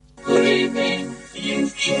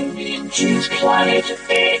Tune into Planet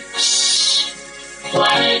X.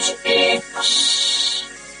 Planet X.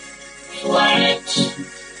 Planet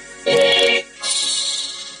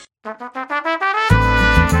X.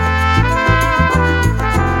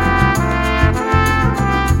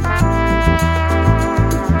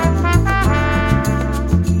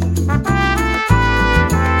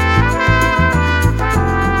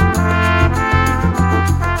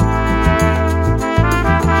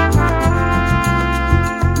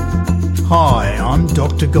 Hi, I'm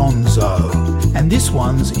Dr Gonzo, and this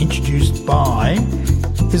one's Introduced By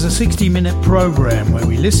is a 60-minute program where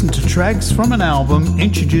we listen to tracks from an album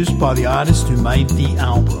introduced by the artist who made the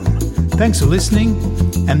album. Thanks for listening,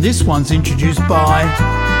 and this one's introduced by...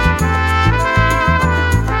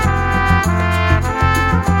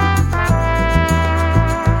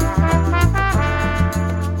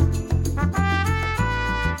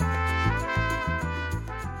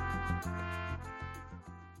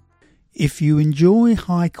 If you enjoy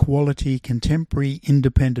high-quality contemporary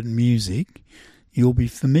independent music, you'll be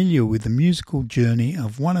familiar with the musical journey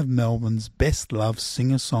of one of Melbourne's best-loved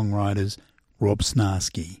singer-songwriters, Rob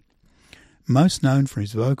Snarski. Most known for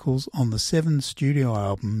his vocals on the 7 studio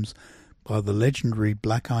albums by the legendary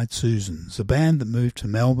Blackeyed Susans, a band that moved to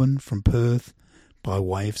Melbourne from Perth by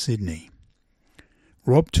way of Sydney.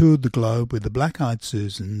 Rob toured the globe with the Blackeyed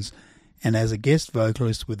Susans and as a guest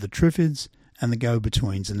vocalist with the Triffids and The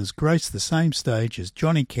Go-Betweens, and has graced the same stage as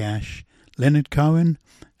Johnny Cash, Leonard, Cohen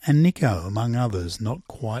and Nico, among others not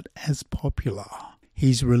quite as popular.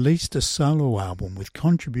 He's released a solo album with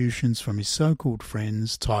contributions from his so-called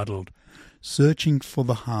friends titled Searching for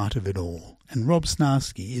the Heart of It All, and Rob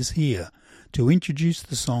Snarski is here to introduce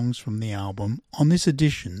the songs from the album on this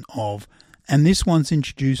edition of And This One's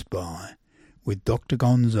Introduced By with Dr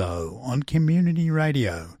Gonzo on Community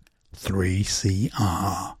Radio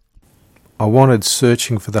 3CR. I wanted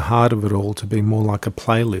Searching for the Heart of It All to be more like a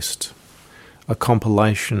playlist, a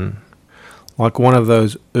compilation, like one of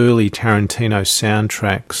those early Tarantino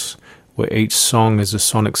soundtracks where each song is a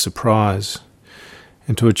sonic surprise.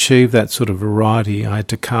 And to achieve that sort of variety, I had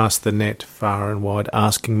to cast the net far and wide,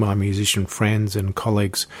 asking my musician friends and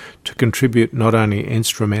colleagues to contribute not only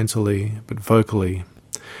instrumentally but vocally,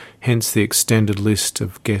 hence the extended list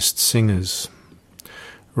of guest singers.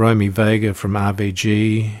 Romy Vega from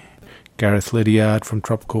RVG, Gareth Lydiard from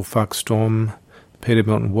Tropical Fuckstorm, Peter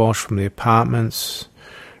Milton Walsh from The Apartments,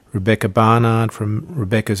 Rebecca Barnard from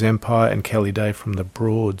Rebecca's Empire, and Kelly Day from The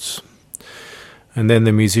Broads. And then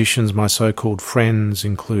the musicians, my so-called friends,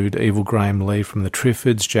 include Evil Graham Lee from The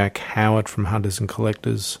Triffids, Jack Howard from Hunters and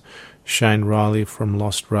Collectors, Shane Riley from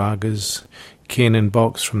Lost Ragas, Kiernan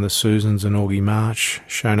Box from The Susans and Augie March,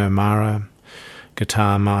 Shane O'Mara,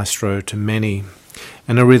 guitar maestro to many,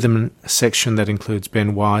 and a rhythm section that includes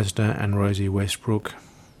Ben Wisner and Rosie Westbrook.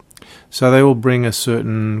 So they all bring a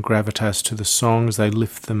certain gravitas to the songs. They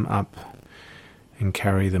lift them up and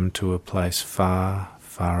carry them to a place far,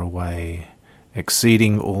 far away,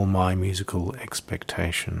 exceeding all my musical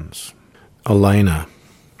expectations. Elena.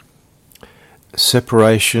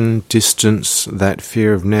 Separation, distance, that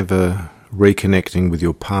fear of never reconnecting with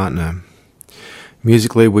your partner.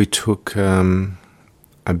 Musically, we took a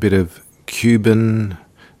bit of Cuban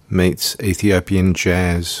meets Ethiopian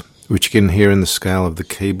jazz, which you can hear in the scale of the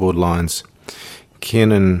keyboard lines.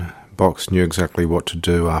 Kiernan Box knew exactly what to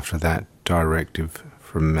do after that directive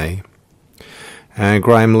from me. And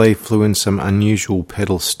Graham Lee flew in some unusual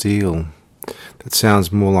pedal steel that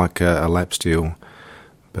sounds more like a lap steel,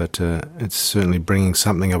 but it's certainly bringing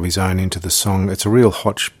something of his own into the song. It's a real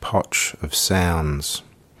hodgepodge of sounds.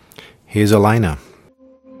 Here's Elena.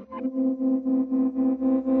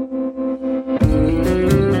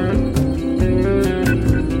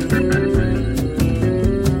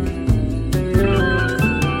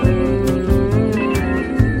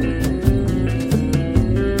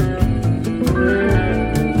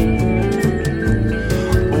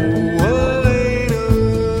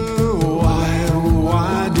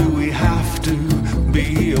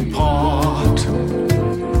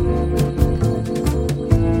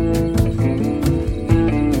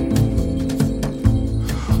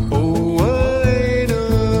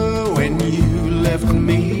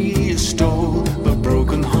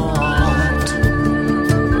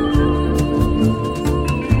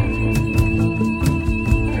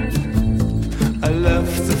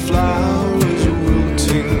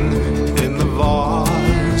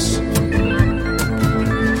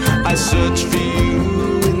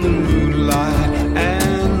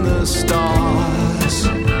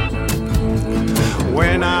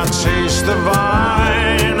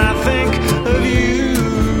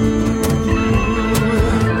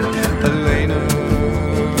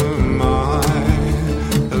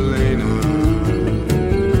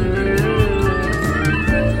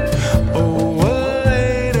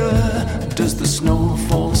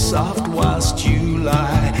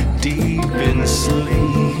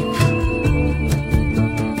 asleep.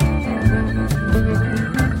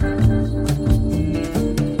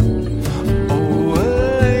 Oh,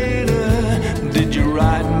 Elena, did you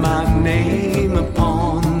write my name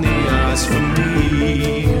upon the ice for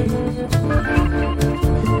me?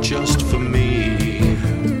 Just for me.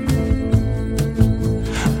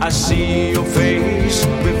 I see your face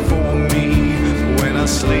before me when I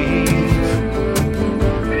sleep.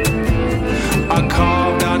 I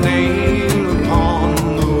carved our name upon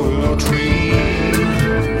the willow tree.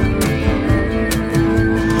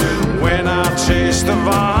 When I taste the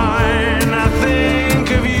vine, I think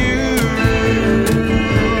of you,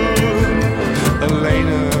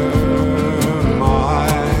 Elena, my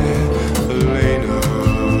Elena.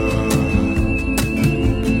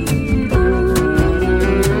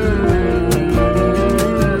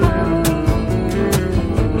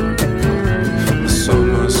 The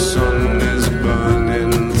summer sun is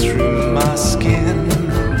burning through my skin.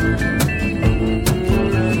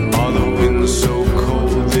 Are the winds so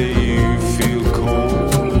cold that you feel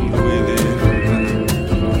cold within?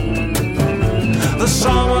 The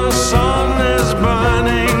summer sun is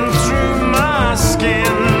burning through my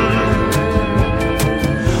skin.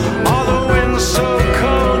 Are the winds so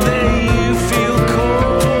cold that you feel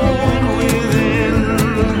cold within?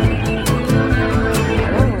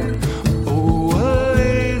 Oh,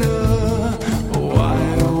 Elena,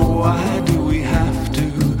 why do we have to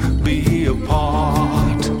be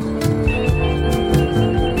apart?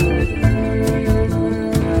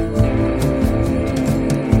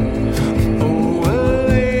 Oh,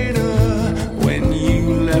 Elena, when you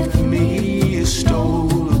left me, you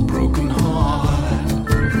stole a broken heart.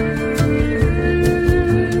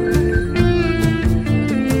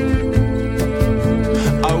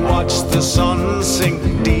 I watched the sun sink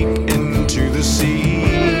deep into the sea.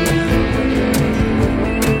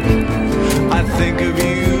 I think of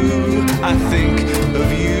you, I think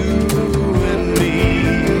of you and me.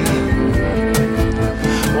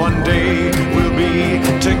 One day we'll be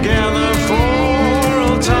together for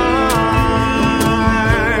all time.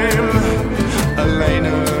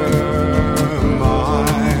 Elena, my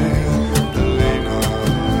Elena.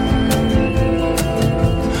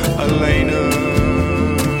 Elena,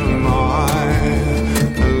 my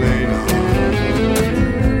Elena.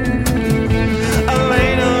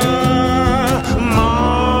 Elena, my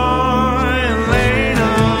Elena.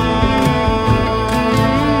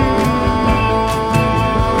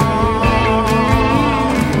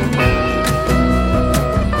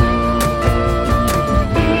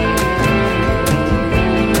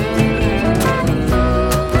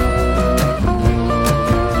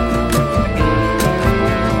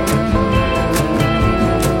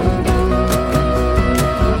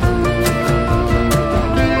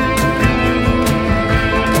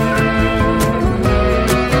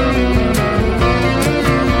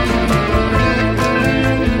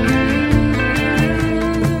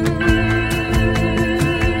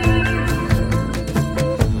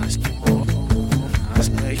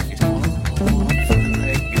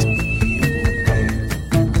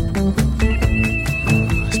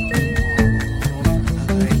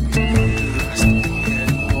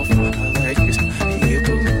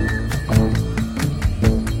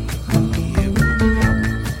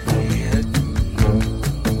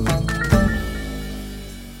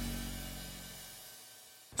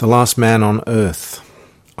 The Last Man on Earth.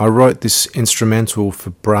 I wrote this instrumental for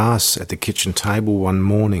brass at the kitchen table one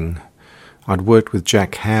morning. I'd worked with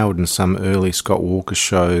Jack Howard in some early Scott Walker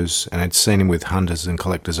shows and had seen him with hunters and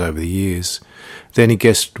collectors over the years. Then he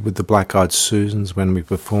guested with the Blackeyed Susans when we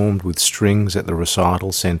performed with strings at the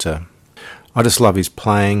recital centre. I just love his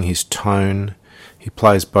playing, his tone. He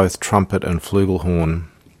plays both trumpet and flugelhorn.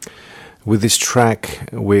 With this track,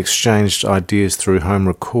 we exchanged ideas through home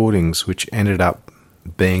recordings, which ended up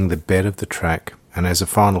being the bed of the track, and as a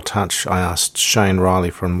final touch I asked Shane Riley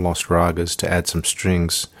from Lost Ragas to add some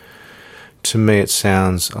strings. To me it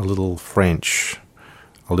sounds a little French,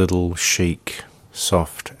 a little chic,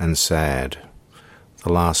 soft and sad.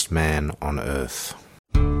 The Last Man on Earth.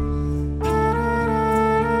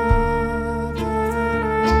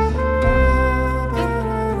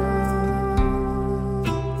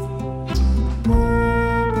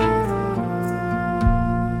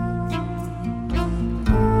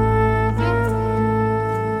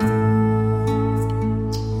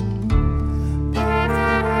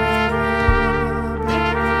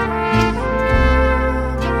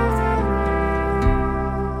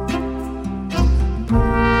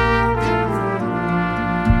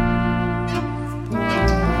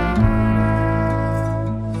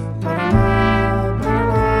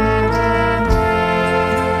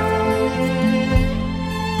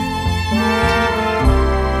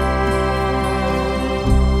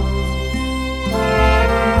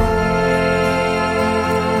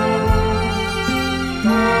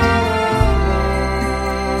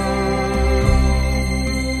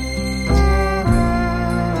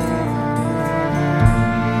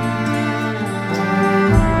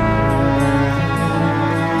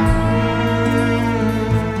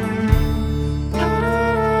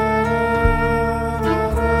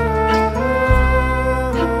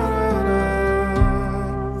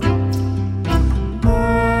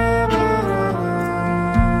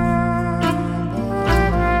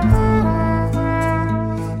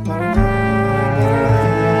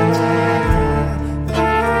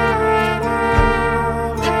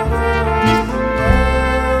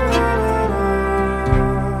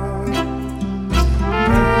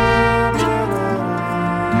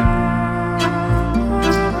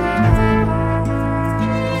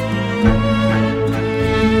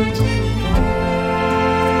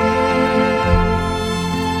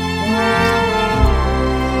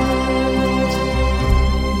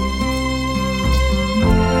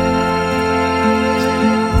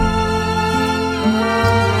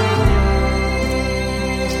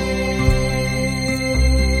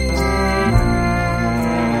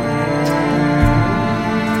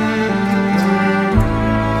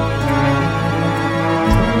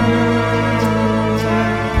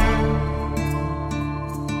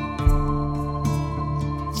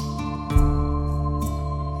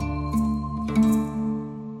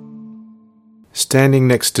 Standing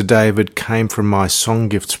Next to David came from my Song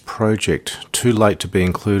Gifts project, too late to be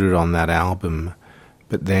included on that album,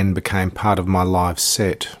 but then became part of my live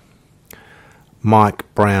set.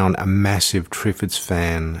 Mike Brown, a massive Triffids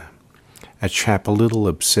fan, a chap a little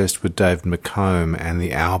obsessed with David McComb and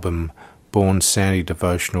the album Born Sandy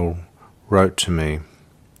Devotional, wrote to me.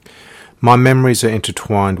 My memories are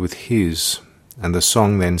intertwined with his, and the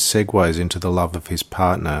song then segues into the love of his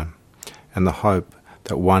partner and the hope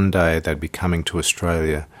that one day they'd be coming to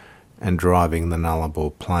Australia and driving the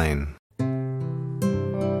Nullarbor Plain.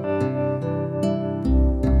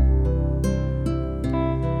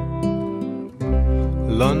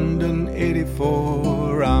 London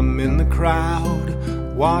 84, I'm in the crowd,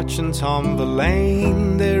 watching Tom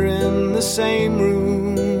Verlaine. They're in the same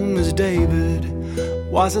room as David.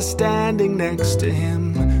 Was I standing next to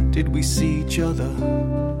him? Did we see each other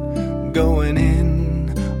going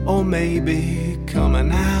in, or maybe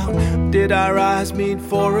coming out? Did our eyes meet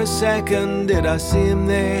for a second? Did I see him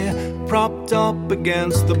there, propped up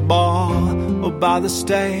against the bar or by the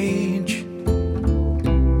stage?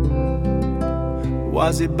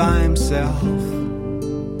 Was he by himself,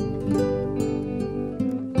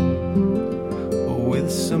 or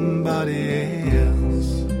with somebody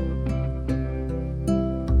else?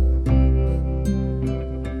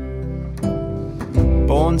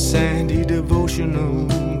 Born Sandy Devotional,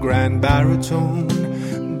 grand baritone,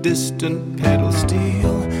 distant pedal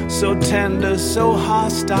steel, so tender, so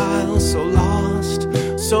hostile, so lost,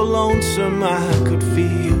 so lonesome I could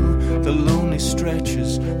feel the lonely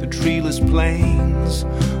stretches, the treeless plains,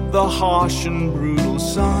 the harsh and brutal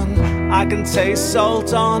sun. I can taste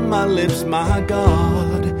salt on my lips, my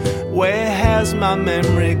God, where has my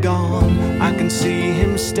memory gone? I can see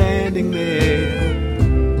him standing there,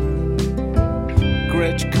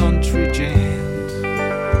 Gretsch country gent,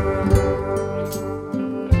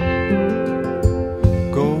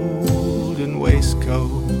 golden waistcoat.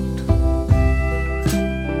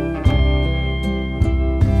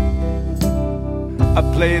 I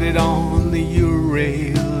played it on the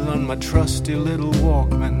Eurail on my trusty little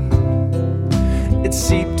Walkman. It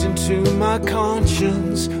seeped into my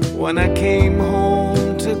conscience when I came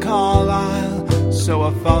home to Carlisle, so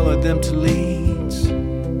I followed them to Leeds,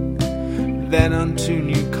 then on to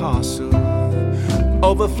Newcastle,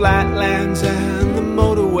 over flatlands and the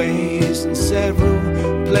motorways and several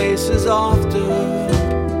places after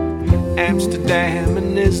Amsterdam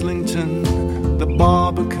and Islington, the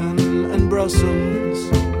Barbican and Brussels,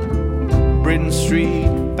 Britain Street,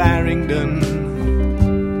 Farringdon,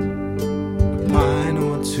 a pine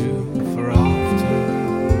or two for after.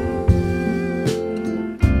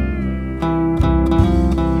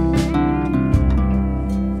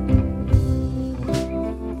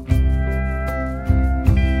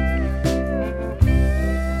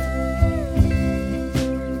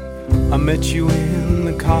 I met you in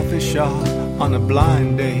the coffee shop on a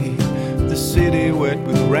blind day, the city wet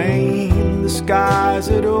with rain, the skies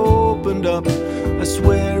had opened up, I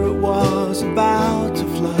swear it was about to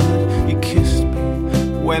flood. You kissed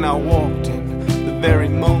me when I walked in, the very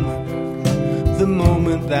moment, the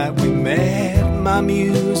moment that we met. My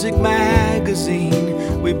music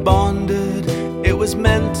magazine, we bonded, it was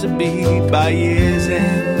meant to be. By year's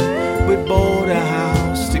end, we bought a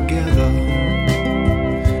house together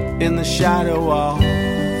in the shadow of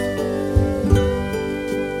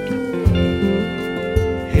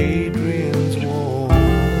Hadrian's Wall.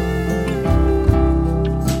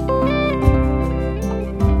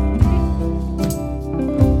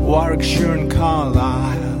 Warwickshire and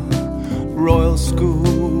Carlisle, Royal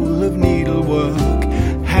School of Needlework,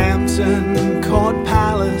 Hampton Court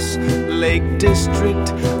Palace, Lake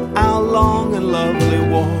District, our long and lovely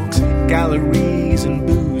walks, galleries and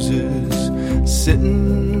boozers,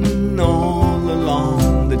 sitting all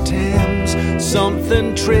along the Thames.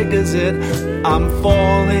 Something triggers it, I'm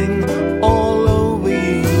falling all over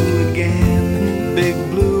you again. Big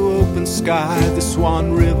blue open sky, the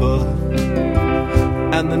Swan River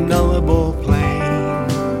and the Nullarbor Plain.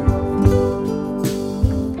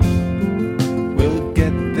 We'll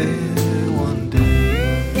get there one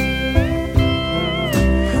day.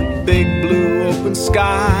 Big blue open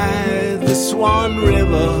sky, the Swan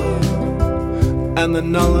River and the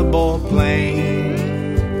Nullarbor Plain.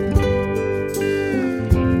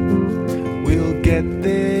 We'll get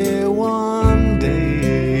there one day.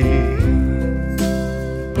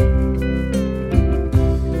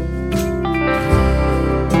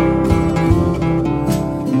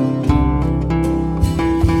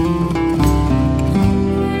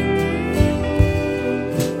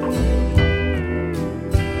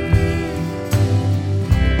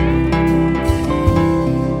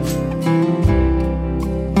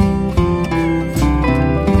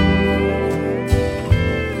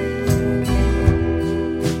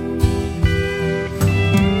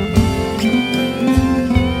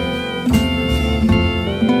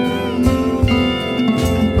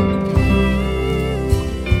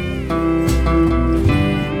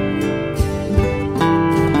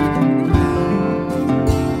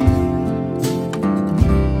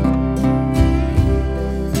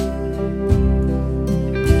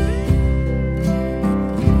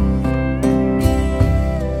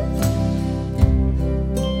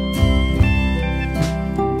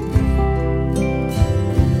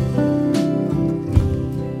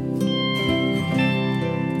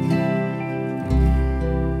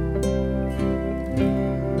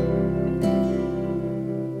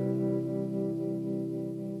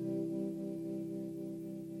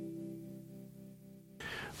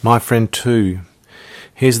 My Friend Too.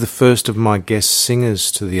 Here's the first of my guest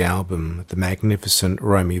singers to the album, the magnificent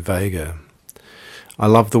Romy Vega. I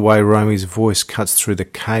love the way Romy's voice cuts through the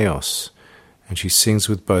chaos, and she sings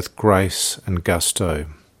with both grace and gusto.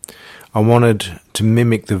 I wanted to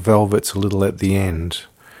mimic the Velvets a little at the end,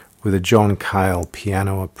 with a John Cale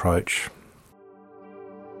piano approach.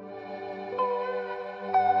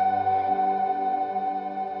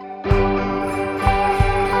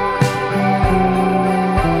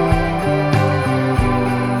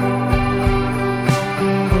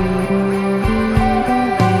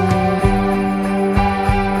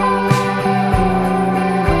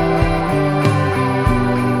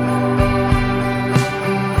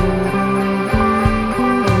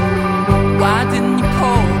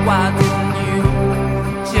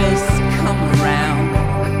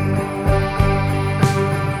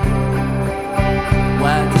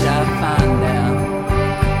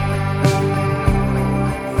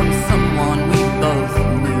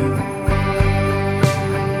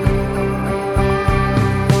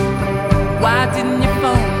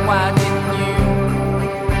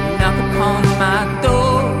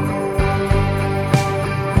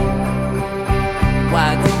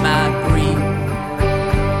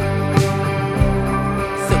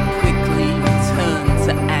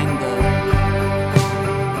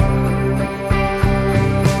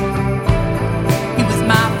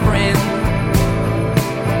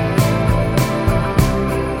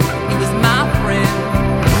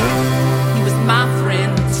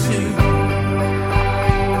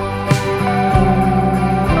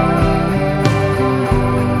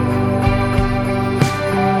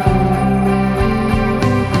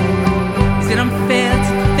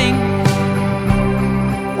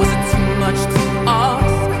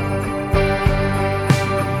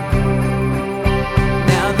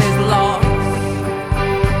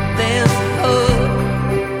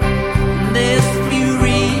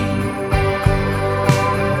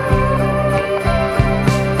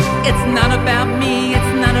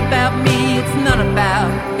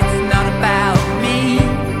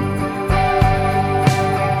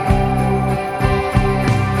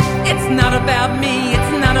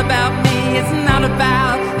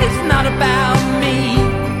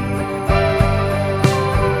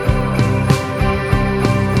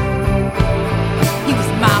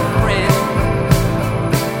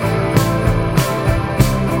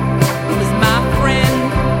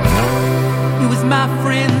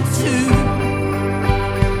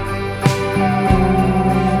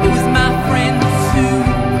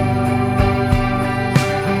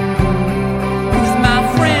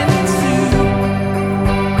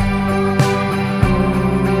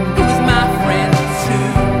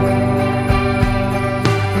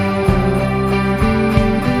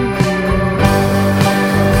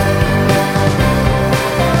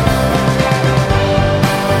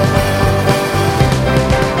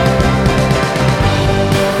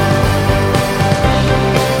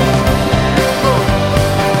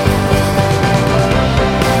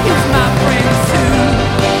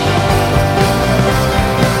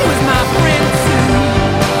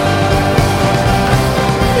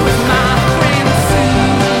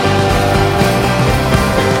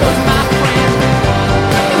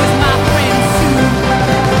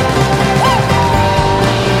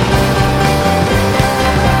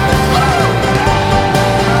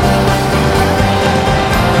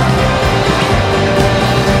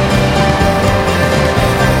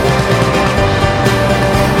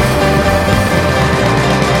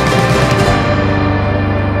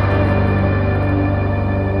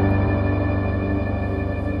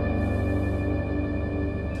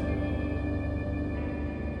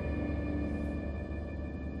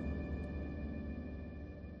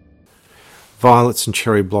 Violets and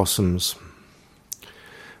Cherry Blossoms.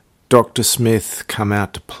 Dr. Smith Come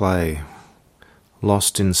Out to Play.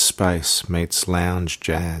 Lost in Space meets lounge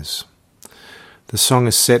jazz. The song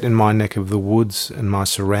is set in my neck of the woods and my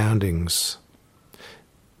surroundings.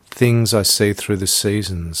 Things I see through the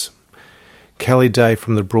seasons. Kelly Day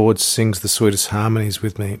from the Broads sings the sweetest harmonies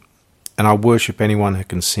with me, and I worship anyone who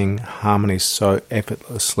can sing harmonies so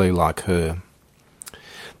effortlessly like her.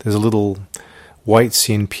 There's a little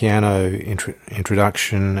Waits-in piano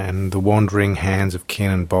introduction, and the wandering hands of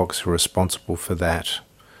Keenan Box are responsible for that.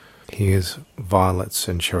 Here's Violets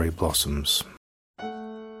and Cherry Blossoms.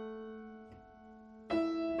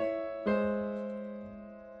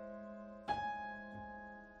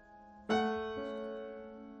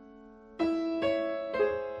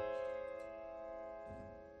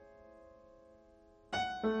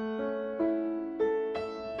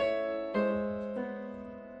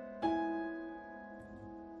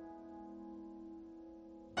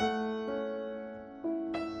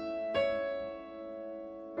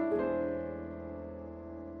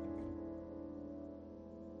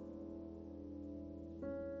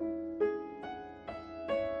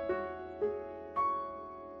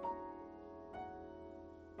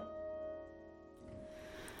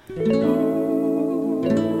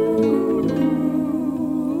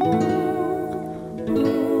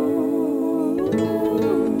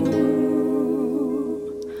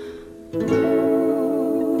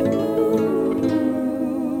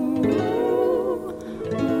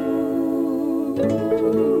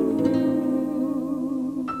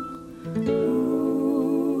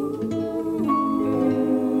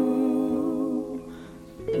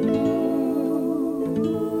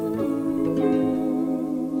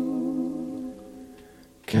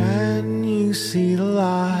 Can you see the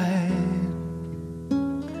light?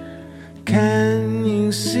 Can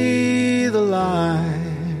you see the light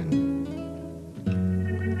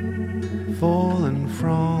falling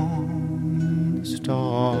from the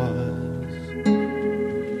stars?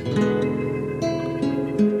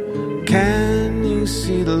 Can you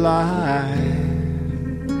see the light?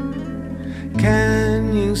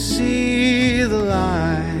 Can you see the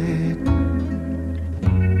light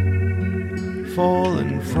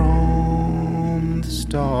falling from the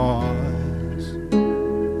stars?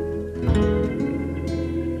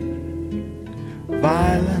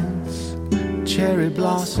 Violets, cherry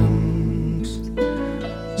blossoms,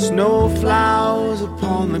 snow flowers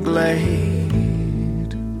upon the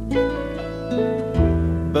glade,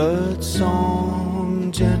 bird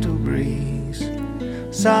song, gentle breeze,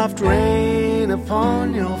 soft rain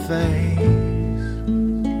upon your face.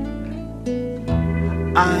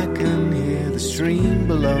 I can hear the stream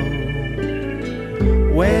below,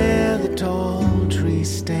 where the tall trees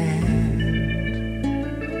stand,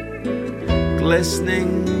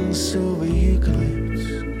 glistening silver eucalypts,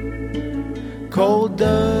 cold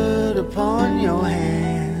dirt upon your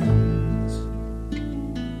hands.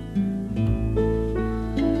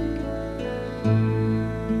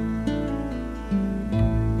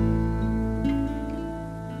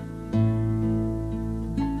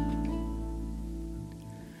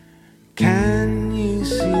 Can you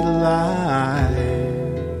see the light?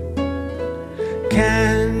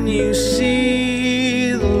 Can you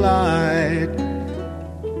see the light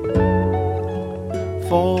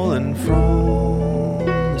falling from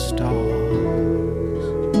the stars?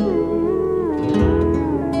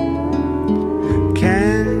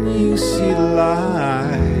 Can you see the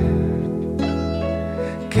light?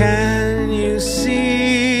 Can you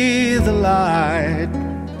see the light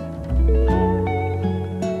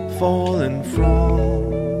falling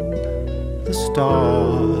from the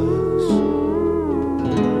stars?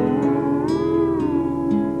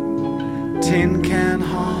 Tin can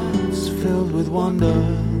hearts filled with wonder,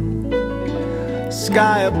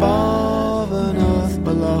 sky above and earth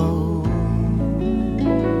below,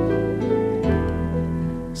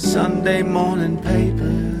 Sunday morning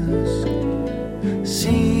papers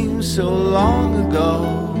seem so long ago,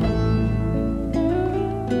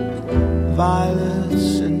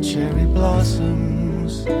 violets and cherry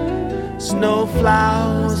blossoms, snow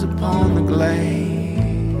flowers upon the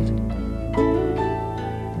glade,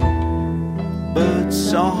 bird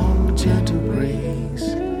song, gentle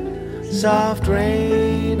breeze, soft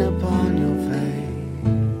rain upon your face.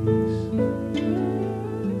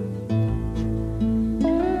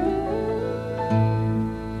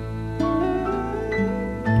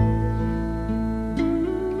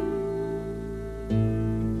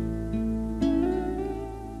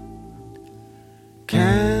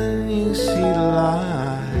 Can you see the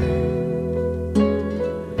light?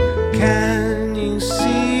 Can you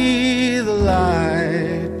see the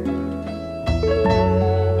light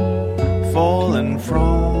falling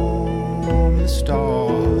from the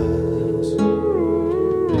stars?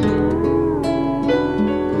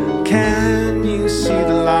 Can you see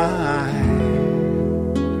the light?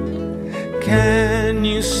 Can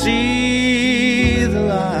you see the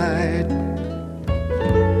light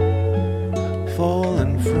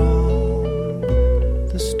falling from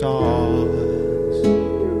the stars?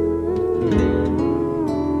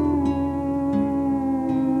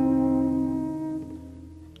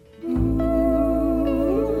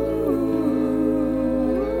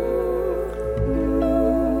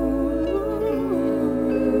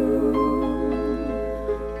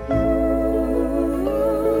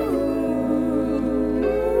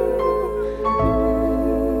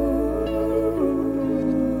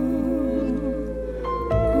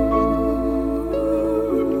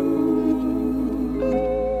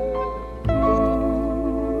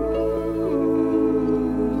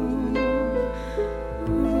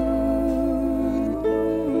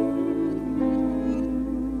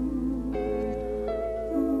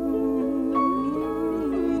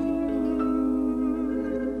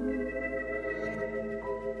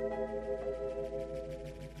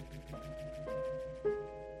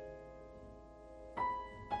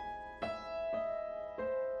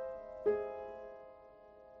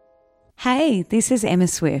 Hey, this is Emma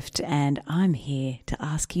Swift, and I'm here to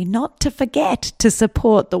ask you not to forget to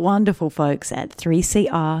support the wonderful folks at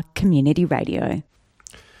 3CR Community Radio.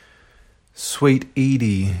 Sweet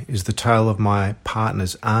Edie is the tale of my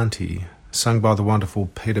partner's auntie, sung by the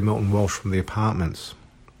wonderful Peter Milton Walsh from The Apartments.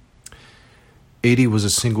 Edie was a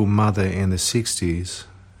single mother in the 60s.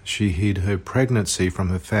 She hid her pregnancy from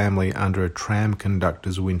her family under a tram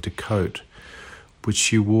conductor's winter coat, which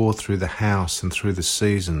she wore through the house and through the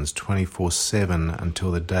seasons 24/7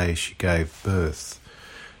 until the day she gave birth.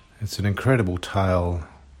 It's an incredible tale,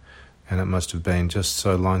 and it must have been just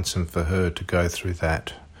so lonesome for her to go through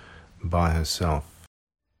that by herself.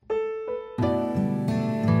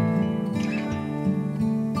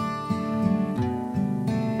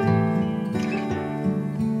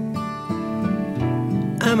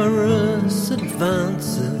 Amorous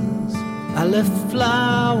advances, I left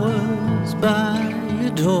flowers by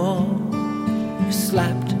your door. You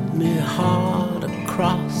slapped me hard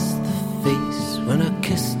across the face when I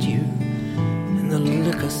kissed you in the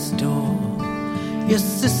liquor store. Your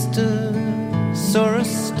sister saw us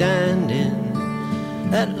standing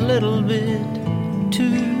that little bit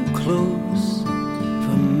too close.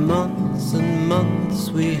 For months and months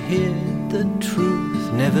we hid the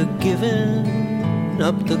truth, never giving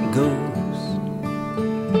up the ghost.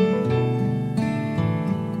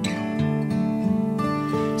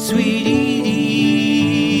 Sweet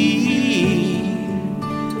Edie,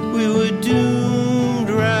 we were doomed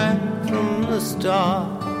right from the start.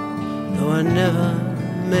 Though I never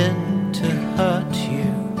meant to hurt you,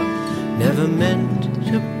 never meant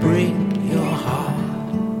to break your heart.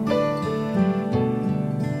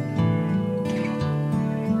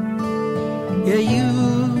 Yeah, you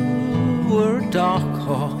were a dark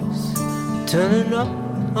horse turning up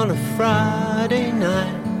on a Friday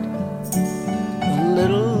night, a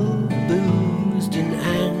little boozed and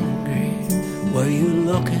angry. Were you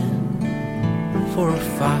looking for a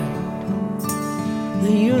fight?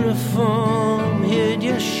 The uniform hid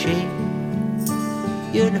your shape.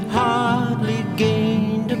 You'd hardly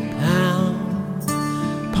gained a pound,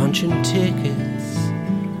 punching tickets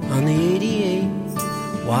on the 88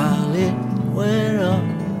 while it went up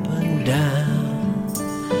and down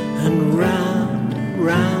and round and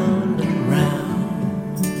round and round.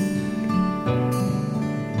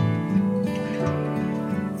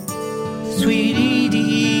 Sweet Edie,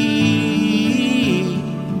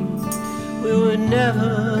 we were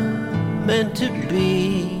never meant to be.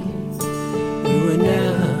 We were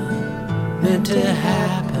never meant to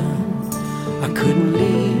happen. I couldn't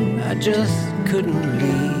leave, I just couldn't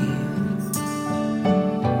leave.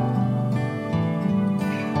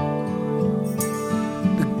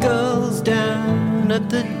 Down at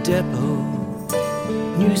the depot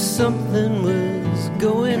knew something was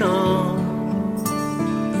going on.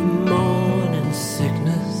 The morning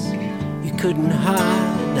sickness you couldn't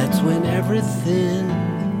hide, that's when everything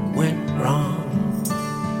went wrong.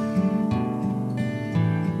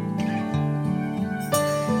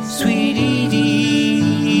 Sweet Edie,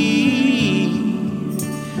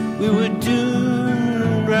 we were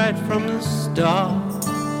doomed right from the start.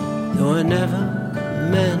 Though I never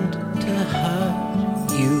meant to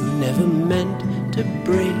hurt you, never meant to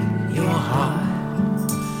break your heart.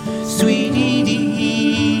 Sweet Edie,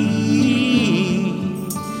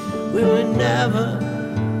 we were never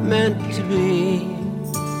meant to be.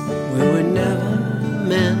 We were never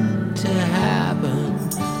meant to happen.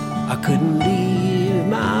 I couldn't leave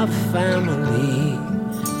my family.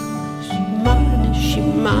 Is she mine? Is she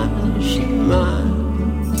mine? Is she mine?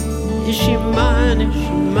 Is she mine? Is she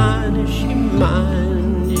mine? Is she mine?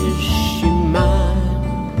 Is she mine?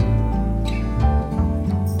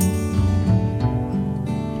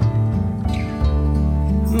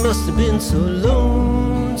 Must have been so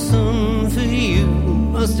lonesome for you.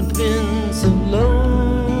 Must have been so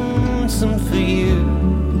lonesome for you.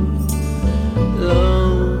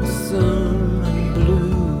 Lonesome and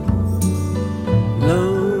blue.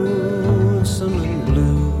 Lonesome and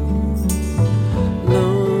blue.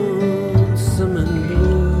 Lonesome and blue.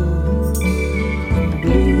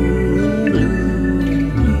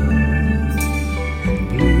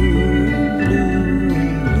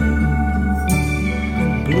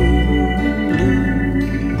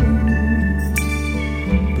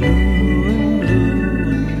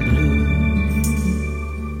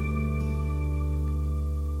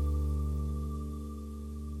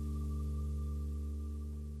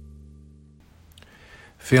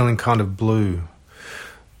 Feeling kind of blue.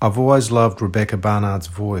 I've always loved Rebecca Barnard's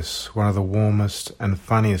voice, one of the warmest and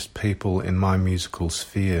funniest people in my musical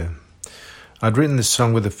sphere. I'd written this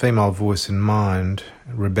song with a female voice in mind,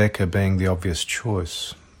 Rebecca being the obvious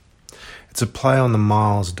choice. It's a play on the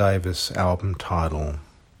Miles Davis album title,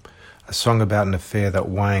 a song about an affair that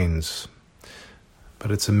wanes,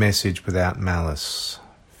 but it's a message without malice,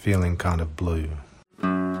 feeling kind of blue.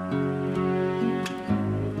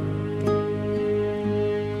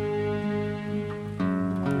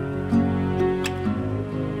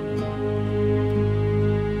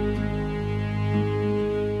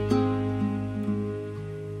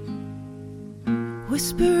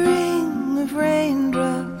 Whispering of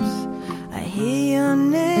raindrops, I hear your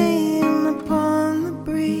name upon the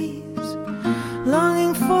breeze,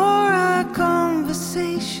 longing for our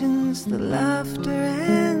conversations, the laughter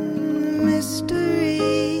and the mystery.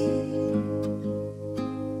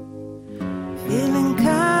 Feeling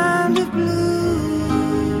kind of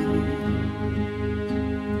blue,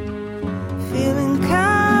 feeling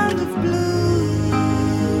kind of blue.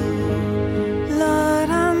 Lord,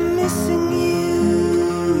 I'm missing you.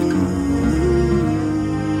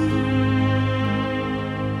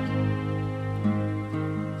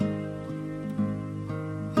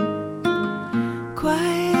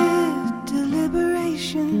 Quiet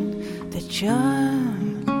deliberation, the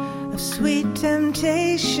charm of sweet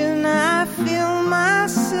temptation. I feel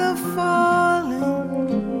myself falling.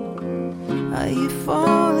 Are you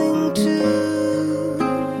falling too?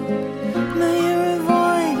 Now you're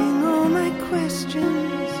avoiding all my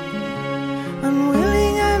questions,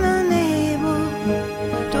 unwilling and unable.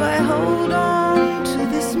 Do I hold on to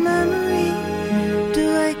this memory? Do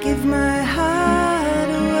I give my heart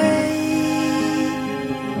away?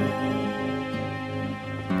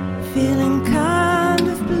 Feeling kind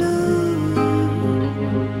of blue,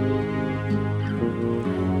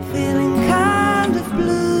 feeling kind of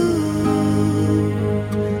blue.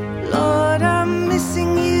 Lord, I'm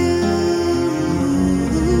missing you.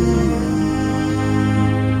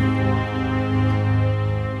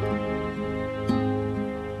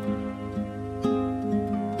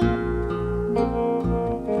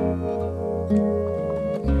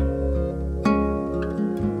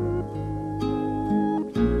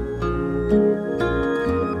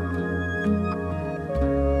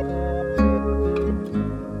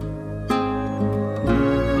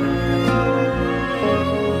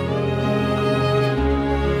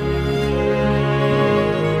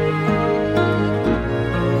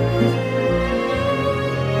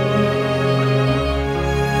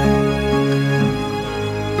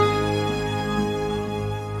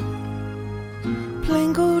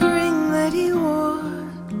 Plain gold ring that he wore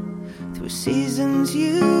through seasons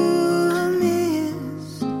you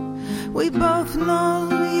missed. We both know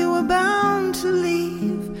you were bound to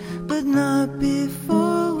leave, but not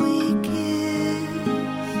before we kissed.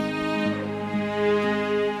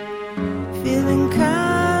 Feeling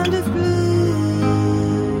kind of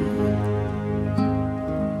blue,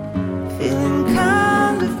 feeling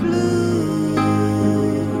kind of blue.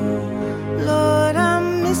 Lord,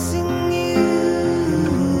 I'm missing you.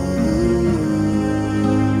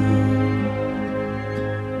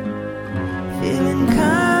 Feeling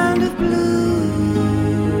kind of blue,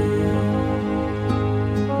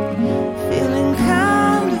 feeling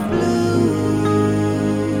kind of blue.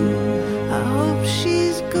 I hope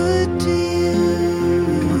she's good to you.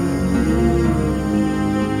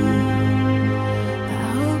 I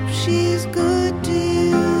hope she's good to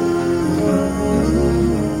you.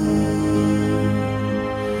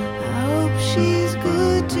 I hope she's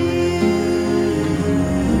good to you.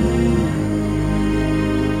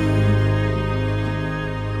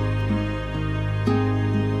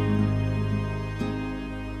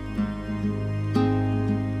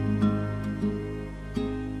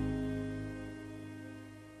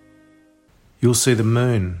 You'll See the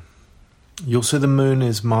Moon. You'll See the Moon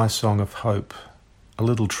is my song of hope, a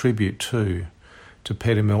little tribute too to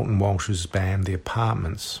Peter Milton Walsh's band The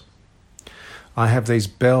Apartments. I have these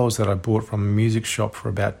bells that I bought from a music shop for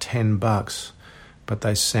about $10, but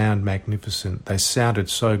they sound magnificent. They sounded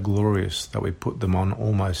so glorious that we put them on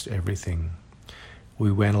almost everything.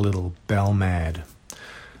 We went a little bell mad.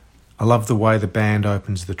 I love the way the band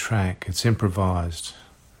opens the track. It's improvised.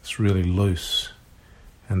 It's really loose.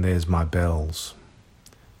 And there's my bells.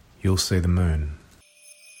 You'll See the Moon.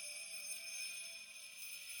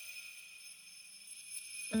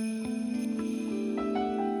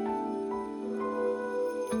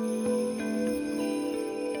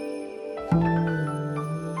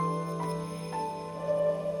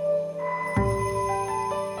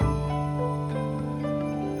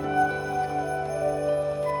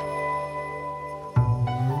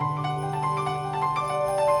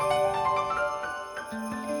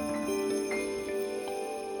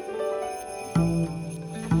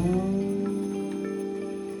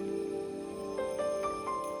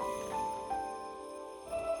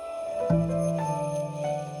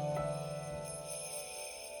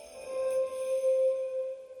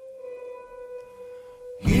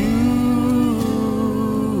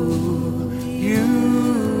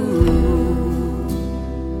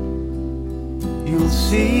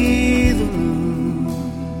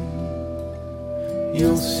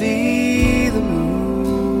 you'll see the moon.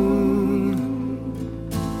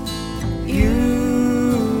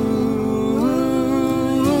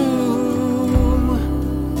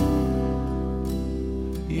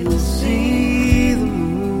 You'll see the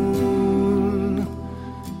moon.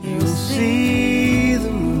 You'll see the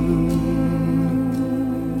moon.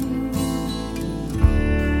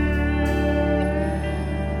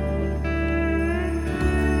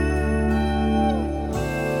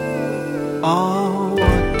 Oh,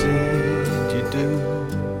 what did you do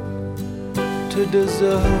to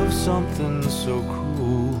deserve something so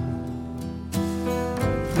cruel?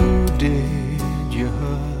 Who did you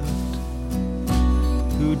hurt?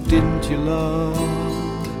 Who didn't you love?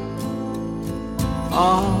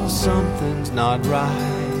 Oh, something's not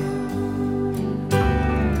right.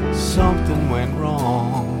 Something went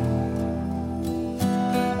wrong.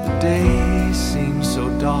 The day seems so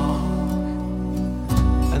dark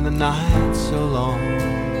and the night so long.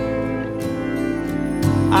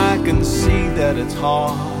 I can see that it's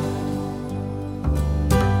hard.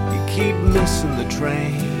 You keep missing the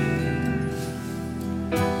train.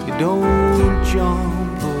 You don't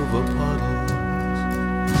jump over puddles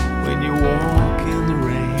when you walk in the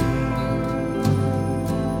rain.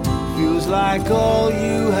 Feels like all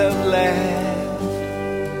you have left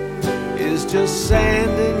is just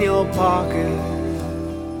sand in your pocket.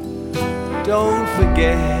 Don't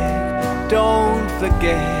forget, don't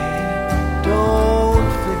forget, don't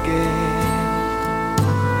forget,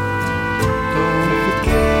 don't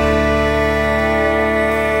forget.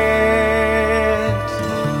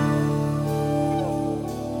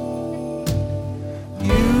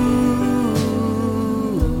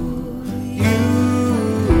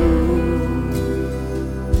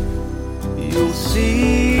 You'll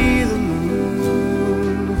see the moon.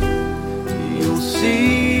 You'll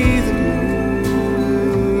see the moon.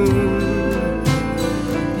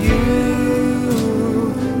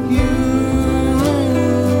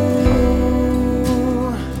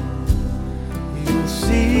 You'll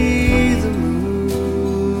see the moon.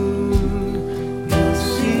 You'll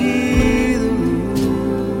see the moon.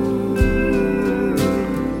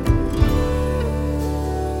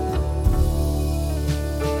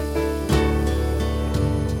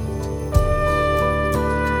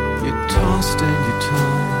 You tossed and you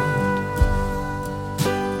turned.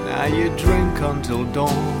 Now you drink until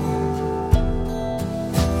dawn.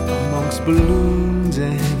 Amongst balloons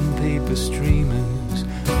and paper streamers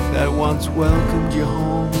that once welcomed you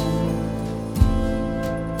home.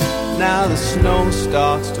 Now the snow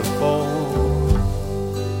starts to fall.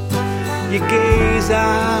 You gaze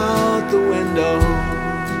out the window.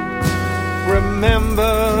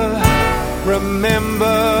 Remember,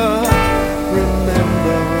 remember, remember.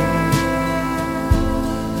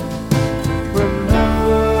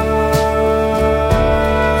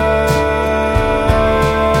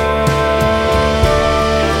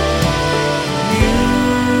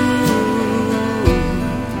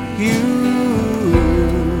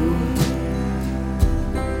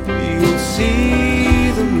 You'll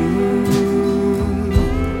see the moon.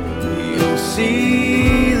 You'll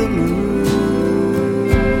see the moon.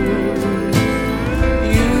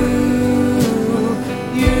 You'll see the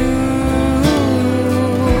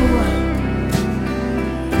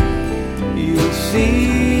moon. You'll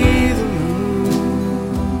see the moon.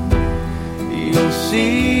 You'll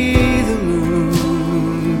see the moon.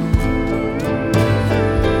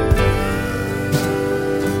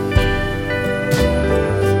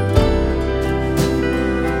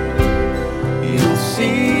 You'll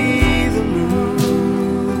see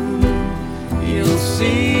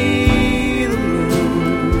the moon.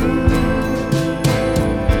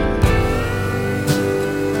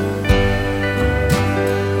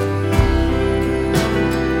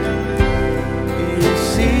 You'll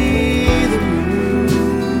see the moon.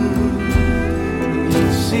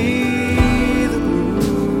 You'll see the moon.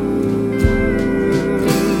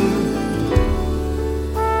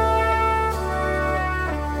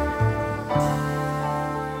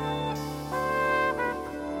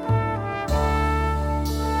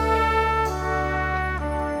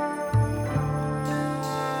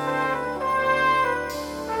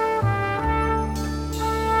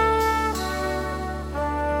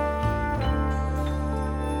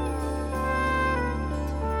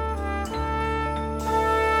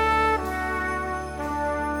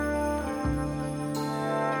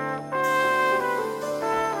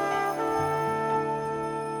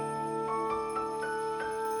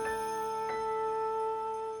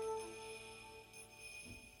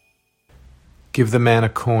 Give the man a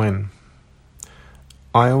coin.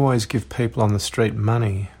 I always give people on the street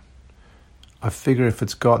money. I figure if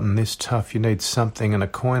it's gotten this tough, you need something, and a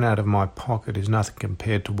coin out of my pocket is nothing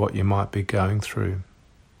compared to what you might be going through.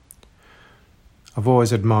 I've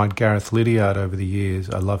always admired Gareth Lydiard over the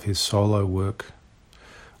years. I love his solo work.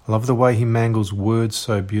 I love the way he mangles words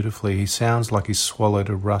so beautifully. He sounds like he's swallowed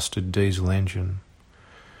a rusted diesel engine.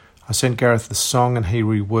 I sent Gareth the song and he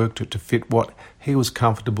reworked it to fit what he was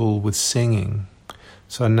comfortable with singing.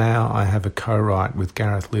 So now I have a co-write with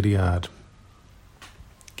Gareth Lydiard.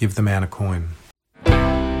 Give the man a coin.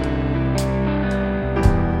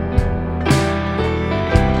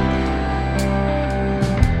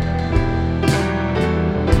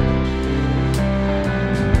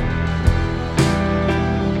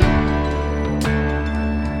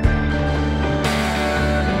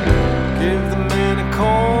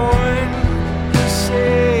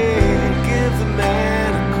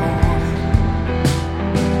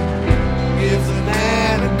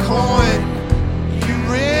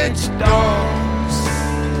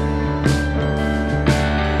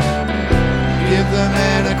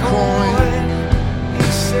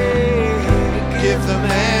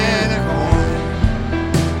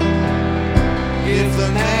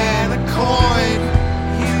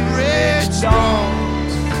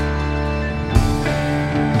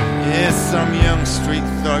 Some young street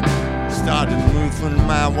thug started moving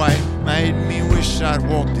my way, made me wish I'd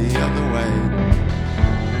walked the other way.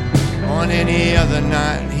 On any other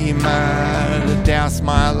night he might have doused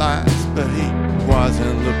my lights, but he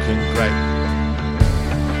wasn't looking great.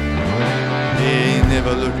 He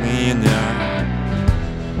never looked me in the eye.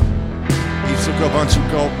 He took a bunch of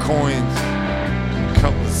gold coins, a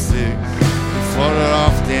couple of cigs, and floated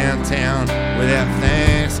off downtown without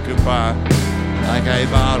thanks, goodbye, like a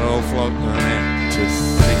bottle floating out to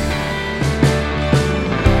sea.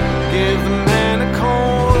 Give the man a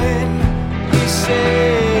coin, he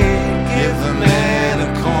said. Give the man a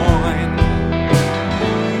coin.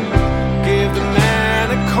 Give the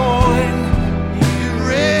man a coin, you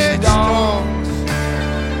rich dogs.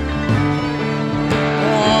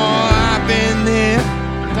 Oh, I've been there,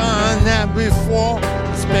 done that before.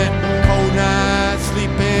 Spent cold nights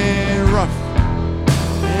sleeping rough.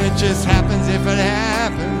 It just happens if it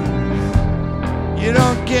happens. You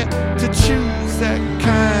don't get to choose that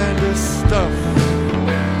kind of stuff.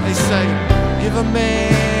 They say, give a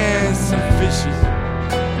man some fishes,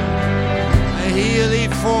 and he'll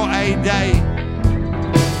eat for a day.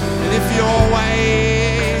 And if you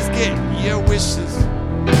always get your wishes,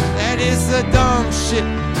 that is the dumb shit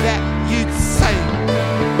that you'd say.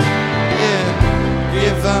 Yeah,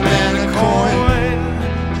 give the man a coin,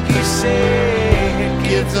 he said.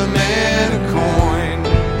 Give the man a coin.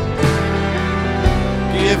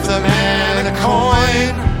 Give the man a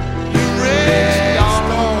coin, you rich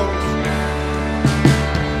dogs.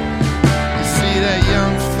 You see that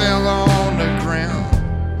young fella on the ground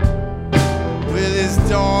with his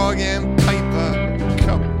dog and paper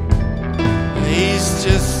cup. He's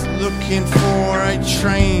just looking for a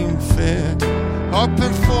train fare,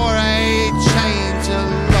 hoping for a change of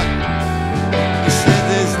luck. He said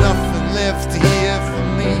there's nothing left here for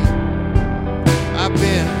me. I've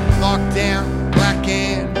been locked down, black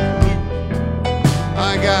and blue.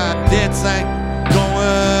 I got debts, ain't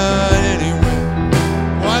going anywhere.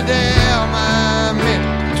 What the hell am I meant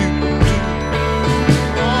to do?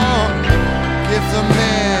 Oh, give the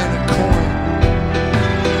man a coin.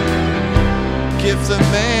 Give the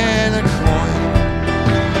man a coin.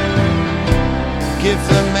 Give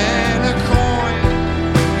the man a coin,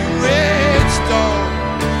 you rich dog.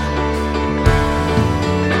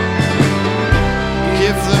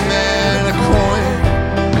 Give the man a coin.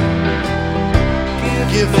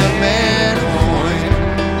 Give the man a coin.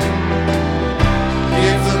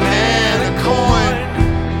 Give the man a coin,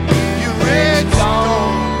 you rich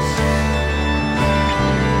dogs.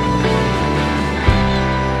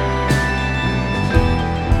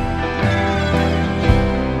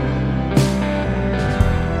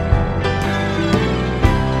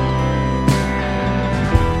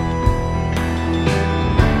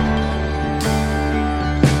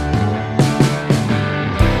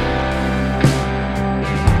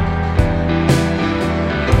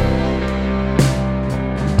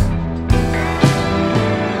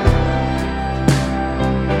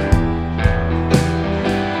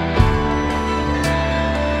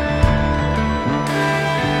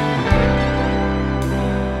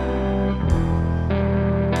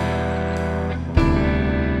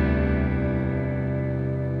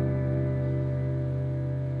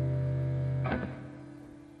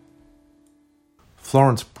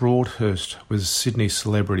 Florence Broadhurst was a Sydney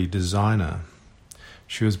celebrity designer.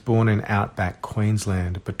 She was born in outback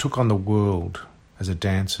Queensland, but took on the world as a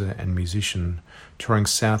dancer and musician, touring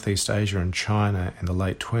Southeast Asia and China in the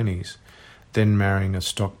late 20s, then marrying a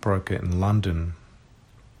stockbroker in London.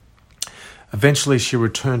 Eventually she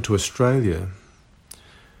returned to Australia,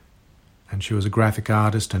 and she was a graphic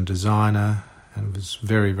artist and designer and was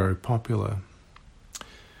very, very popular.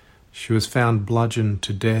 She was found bludgeoned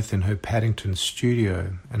to death in her Paddington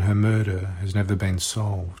studio, and her murder has never been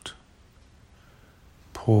solved.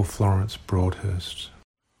 Poor Florence Broadhurst.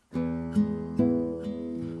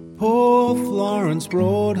 Poor Florence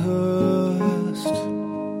Broadhurst,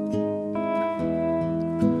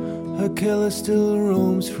 her killer still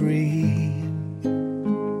roams free.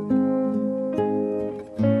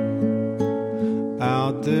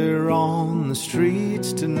 Out there on the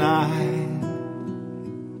streets tonight,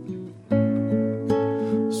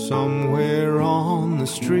 somewhere on the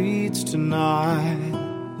streets tonight.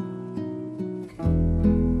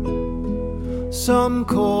 Some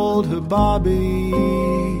called her Bobby,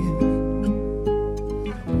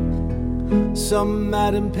 some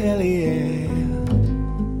Madame Pellier.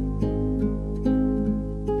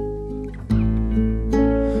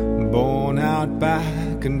 Born out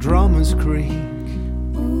back in Drummers Creek,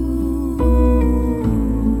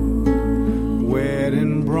 wed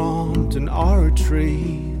in Brompton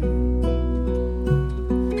Oratory.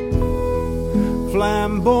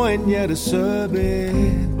 Flamboyant yet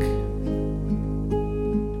acerbic,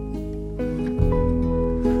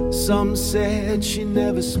 some said she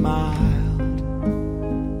never smiled,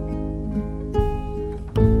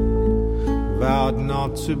 vowed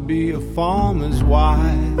not to be a farmer's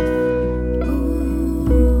wife.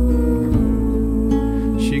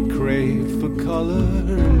 She craved for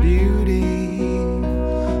color and beauty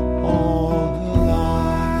all her life.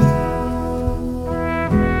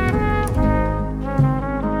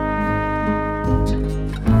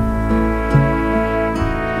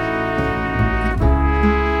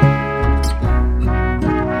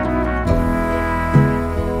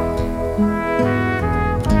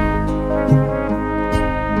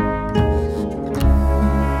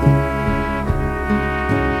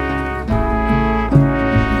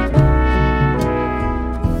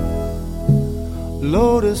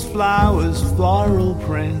 Lotus flowers, floral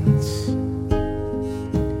prints,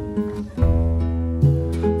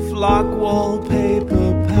 flock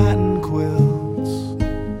wallpaper, pattern quilts,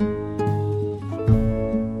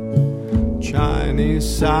 Chinese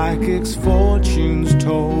psychics' fortunes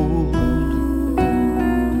told,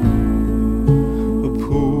 a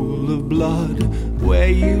pool of blood where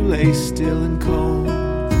you lay still and cold.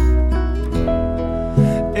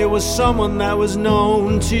 It was someone that was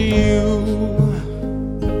known to you.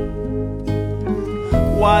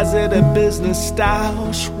 Was it a business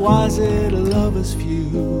stoush? Was it a lover's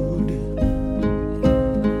feud?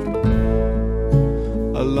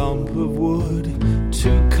 A lump of wood,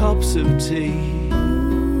 2 cups of tea,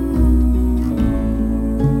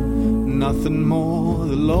 nothing more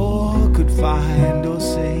the law could find or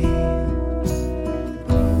see.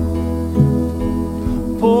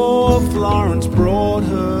 Poor Florence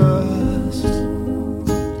Broadhurst,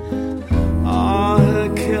 her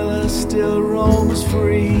killer still roams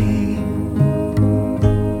free.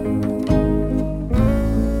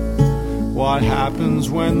 What happens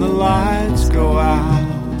when the lights go out?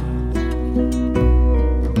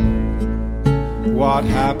 What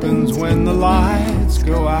happens when the lights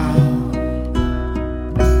go out?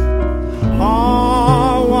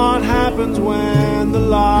 Oh, what happens when the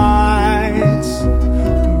lights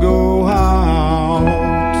go out?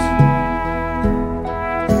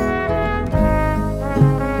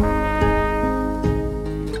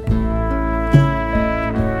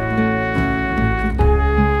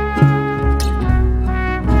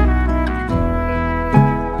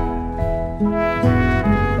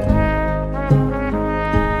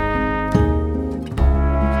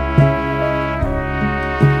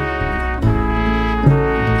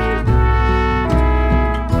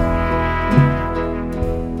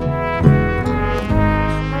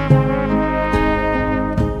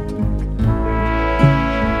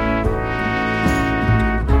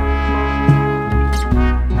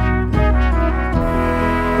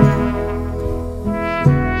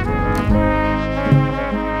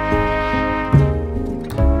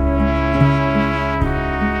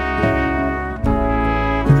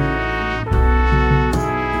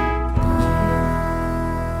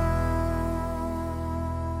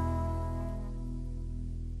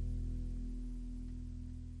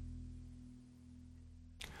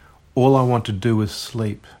 All I want to do is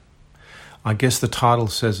sleep. I guess the title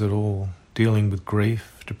says it all, dealing with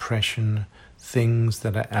grief, depression, things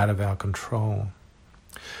that are out of our control.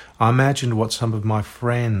 I imagined what some of my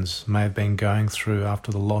friends may have been going through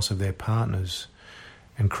after the loss of their partners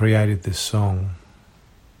and created this song.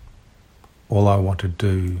 All I want to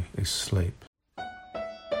do is sleep.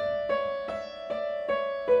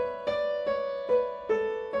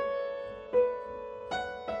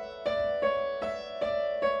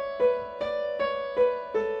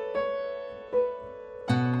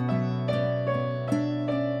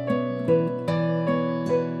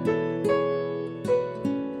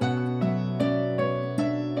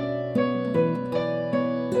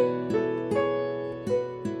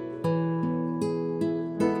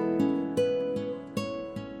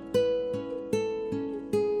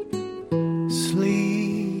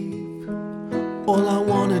 All I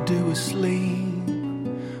wanna do is sleep.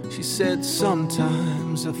 She said,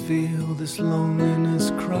 sometimes I feel this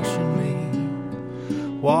loneliness crushing me.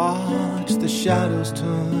 Watch the shadows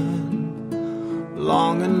turn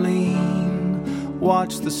long and lean.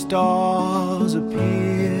 Watch the stars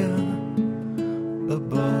appear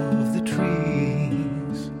above the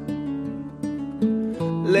trees.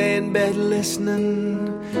 Lay in bed listening,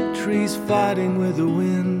 trees fighting with the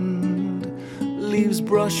wind. Leaves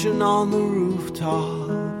brushing on the rooftop,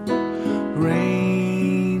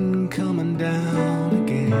 rain coming down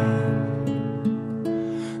again,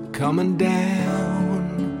 coming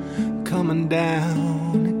down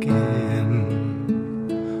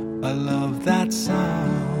again. I love that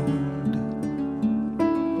sound.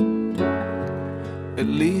 At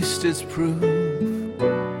least it's proof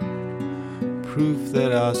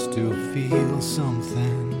that I still feel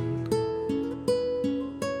something.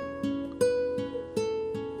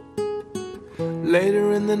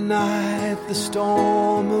 Later in the night, the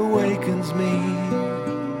storm awakens me.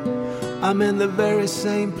 I'm in the very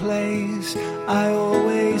same place I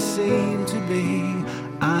always seem to be.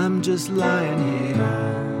 I'm just lying here,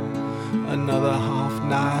 another half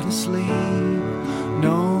night asleep.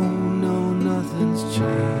 No, nothing's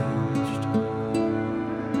changed.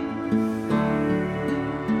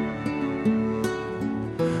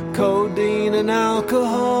 Codeine and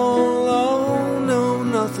alcohol, oh no,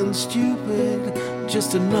 nothing stupid.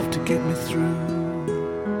 Just enough to get me through.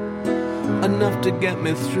 Enough to get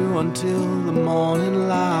me through until the morning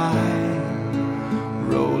light.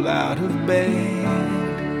 Roll out of bed,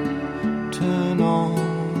 turn on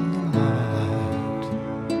the light.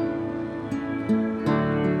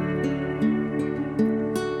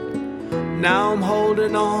 Now I'm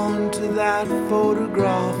holding on to that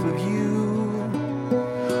photograph of you,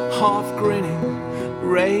 half grinning,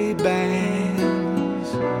 Ray-Bans.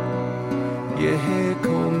 Your hair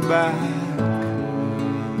combed back,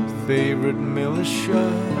 favorite Miller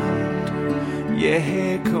shirt. Your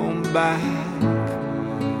hair combed back,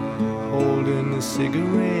 holding a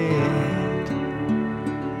cigarette.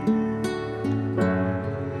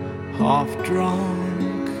 Half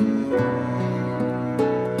drunk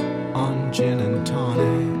on gin and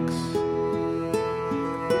tonics.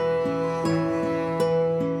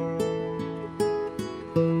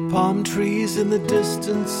 Palm trees in the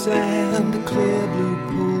distance and a clear blue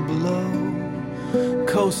pool below.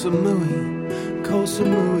 Koh Samui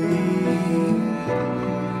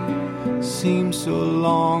seems so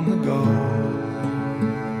long ago.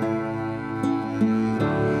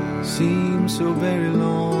 Seems so very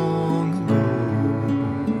long ago.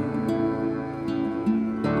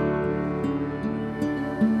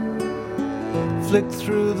 Flick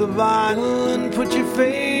through the vinyl and put your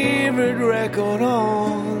favorite record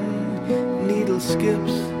on. Needle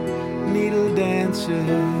skips, needle dances.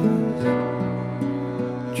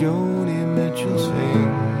 Joni Mitchell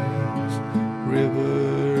sings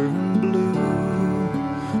River and Blue.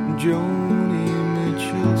 Joni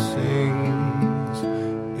Mitchell sings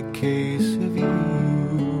A Case of You.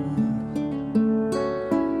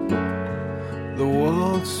 The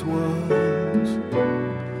world swirls,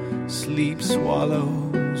 sleep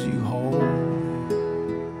swallows you whole.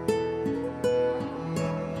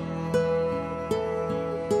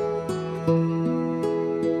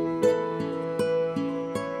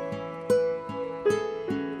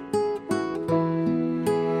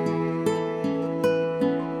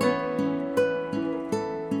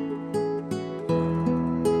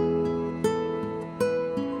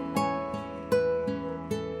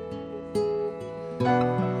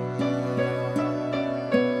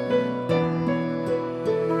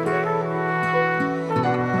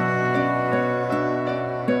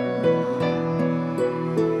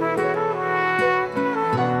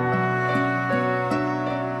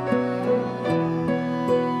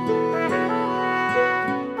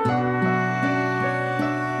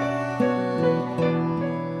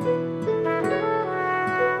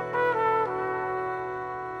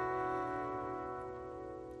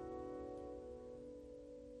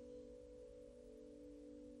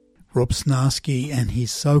 Rob Snarski and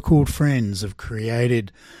his so-called friends have created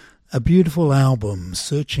a beautiful album,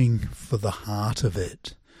 Searching for the Heart of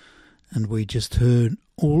It. And we just heard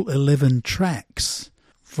all 11 tracks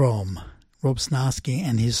from Rob Snarski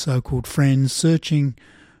and his so-called friends, Searching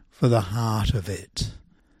for the Heart of It.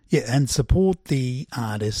 Yeah, and support the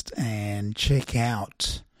artist and check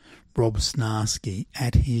out Rob Snarski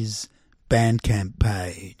at his Bandcamp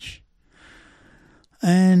page.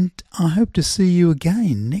 And I hope to see you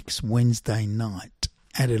again next Wednesday night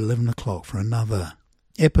at 11 o'clock for another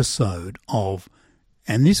episode of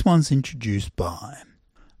And This One's Introduced By.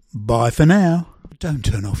 Bye for now. Don't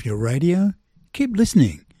turn off your radio. Keep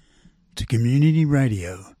listening to Community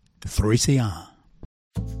Radio 3CR.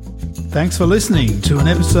 Thanks for listening to an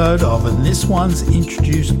episode of And This One's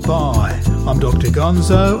Introduced By. I'm Dr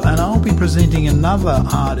Gonzo and I'll be presenting another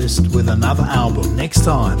artist with another album next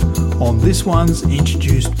time on This One's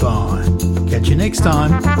Introduced By. Catch you next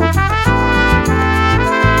time.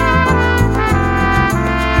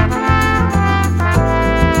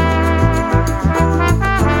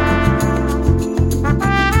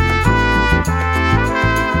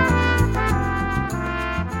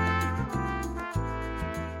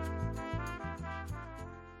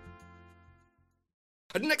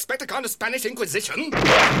 I didn't expect a kind of Spanish Inquisition.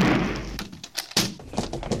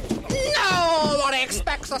 Nobody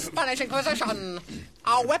expects the Spanish Inquisition.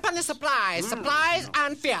 Our weapon is supplies. Supplies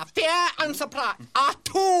and fear. Fear and supply are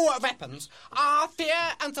two weapons. Our fear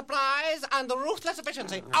and supplies and the ruthless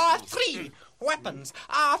efficiency are three weapons.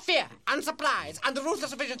 Our fear and supplies and the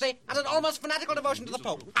ruthless efficiency and an almost fanatical devotion to the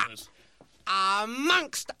Pope.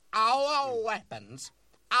 Amongst our weapons,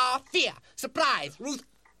 our fear, supplies,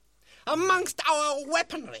 amongst our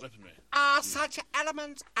weaponry are such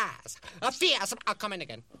elements as fear. I'll come in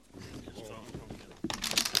again.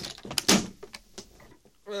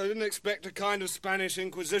 Well, I didn't expect a kind of Spanish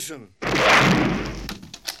Inquisition.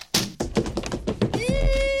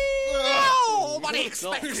 Nobody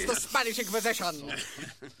expects the Spanish Inquisition.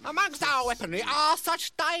 Amongst our weaponry are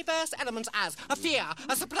such diverse elements as a fear,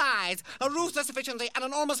 a supplies, a ruthless efficiency, and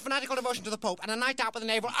an almost fanatical devotion to the Pope, and a night out with a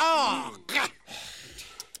naval. Oh, God.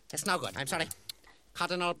 It's no good, I'm sorry.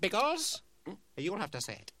 Cardinal Biggles, you'll have to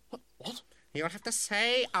say it. What? You'll have to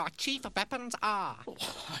say our chief weapons are. Oh,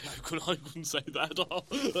 I couldn't say that.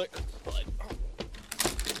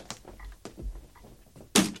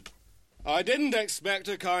 I didn't expect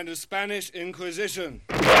a kind of Spanish Inquisition.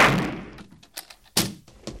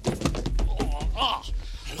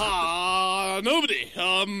 Nobody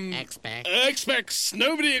Expects.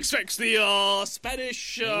 Nobody expects the Spanish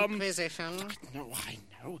Inquisition. No, I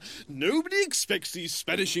know. Nobody expects the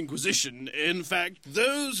Spanish Inquisition. In fact,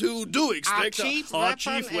 those who do expect our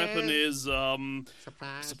chief weapon is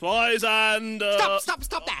supplies. Supplies and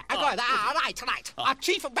Stop there. Right. Our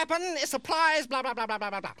chief weapon is supplies, blah, blah, blah, blah, blah,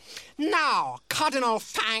 blah, blah. Now, Cardinal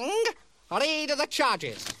Fang, read the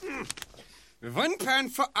charges.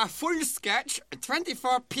 £1 for a full sketch,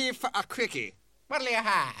 24p for a quickie. What'll you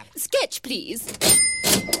have? Sketch, please.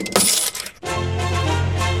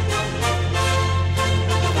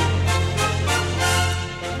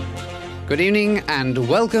 Good evening and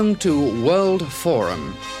welcome to World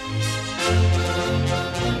Forum.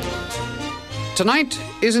 Tonight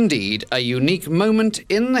is indeed a unique moment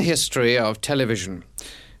in the history of television.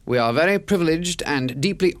 We are very privileged and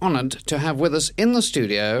deeply honoured to have with us in the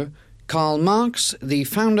studio Karl Marx, the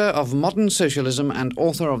founder of modern socialism and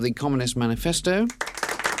author of the Communist Manifesto,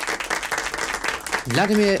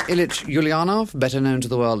 Vladimir Ilyich Ulyanov, better known to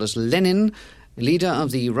the world as Lenin, leader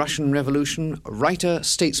of the Russian Revolution, writer,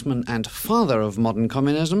 statesman and father of modern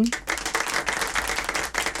communism,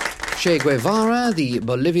 Che Guevara, the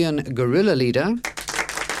Bolivian guerrilla leader,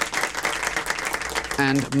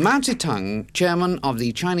 and Mao Zedong, chairman of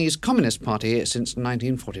the Chinese Communist Party since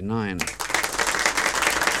 1949.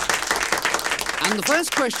 And the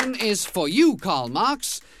first question is for you, Karl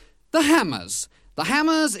Marx. The Hammers. The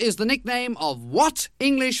Hammers is the nickname of what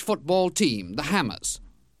English football team? The Hammers.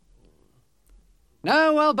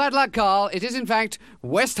 No, well, bad luck, Carl. It is, in fact,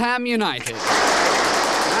 West Ham United.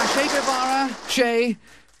 Now, Che Guevara, Che,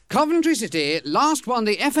 Coventry City last won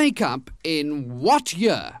the FA Cup in what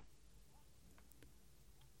year?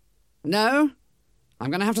 No? I'm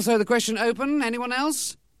going to have to throw the question open. Anyone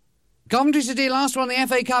else? Coventry City last won the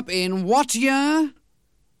FA Cup in what year?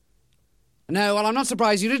 No, well, I'm not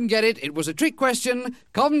surprised you didn't get it. It was a trick question.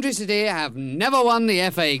 Coventry City have never won the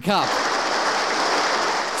FA Cup.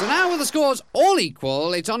 So now with the scores all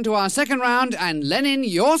equal, it's on to our second round, and Lenin,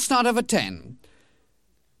 your starter for 10.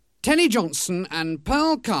 Tenny Johnson and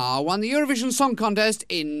Pearl Carr won the Eurovision Song Contest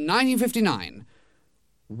in 1959.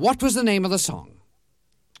 What was the name of the song?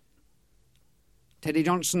 Teddy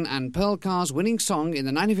Johnson and Pearl Carr's winning song in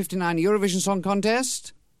the 1959 Eurovision Song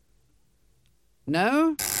Contest?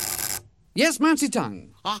 No? Yes, Mancy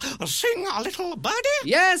Tongue. Sing a little birdie?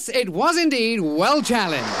 Yes, it was indeed. Well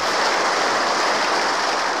challenged.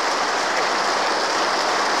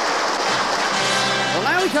 Well,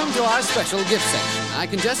 now we come to our special gift section. Our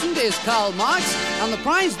contestant is Karl Marx, and the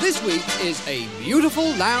prize this week is a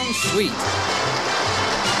beautiful lounge suite.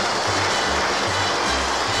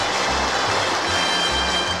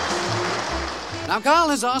 Now, Karl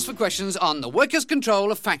has asked for questions on the workers'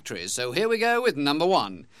 control of factories, so here we go with number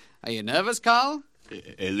 1. Are you nervous, Karl?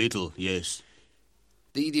 A little, yes.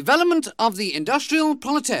 The development of the industrial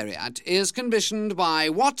proletariat is conditioned by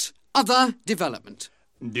what other development?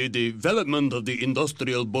 The development of the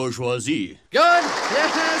industrial bourgeoisie. Good!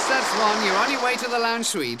 Yes, that's one. You're on your way to the lounge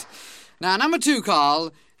suite. Now, number 2,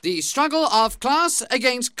 Karl. The struggle of class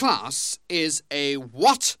against class is a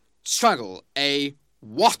what struggle? A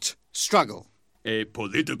what struggle? A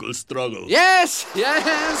political struggle. Yes,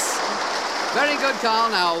 yes. Very good, Karl.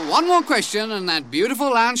 Now, one more question, and that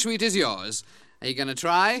beautiful lounge suite is yours. Are you going to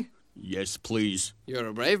try? Yes, please. You're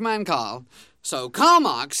a brave man, Karl. So, Karl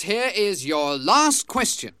Marx, here is your last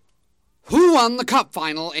question. Who won the cup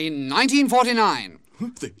final in 1949?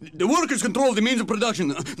 The workers control the means of production.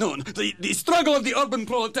 No, the struggle of the urban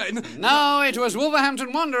proletariat. No, it was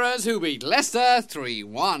Wolverhampton Wanderers who beat Leicester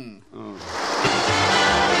 3-1.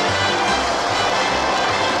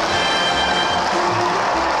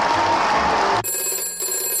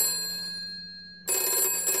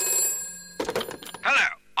 Hello,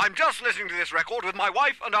 I'm just listening to this record with my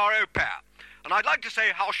wife and our au pair, and I'd like to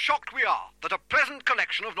say how shocked we are that a pleasant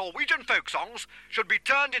collection of Norwegian folk songs should be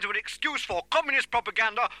turned into an excuse for communist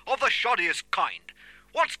propaganda of the shoddiest kind.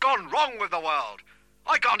 What's gone wrong with the world?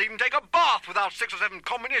 I can't even take a bath without 6 or 7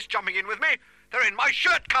 communists jumping in with me. They're in my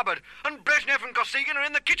shirt cupboard, and Brezhnev and Kosygin are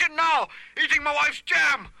in the kitchen now, eating my wife's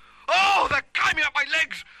jam. Oh, they're climbing up my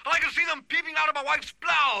legs, and I can see them peeping out of my wife's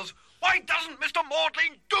blouse. Why doesn't Mr.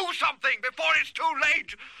 Maudlin do something before it's too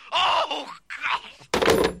late? Oh,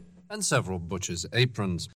 God! And several butchers'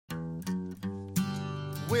 aprons.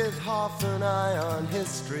 With half an eye on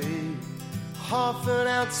history, half an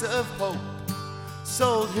ounce of hope,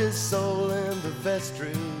 sold his soul in the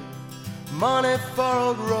vestry. Money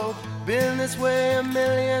borrowed rope, been this way a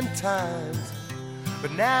million times,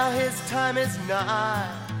 but now his time is nigh.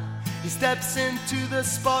 He steps into the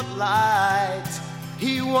spotlight.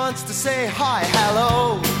 He wants to say hi,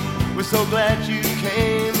 hello. We're so glad you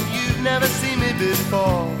came. You've never seen me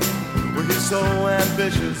before. Well, he's so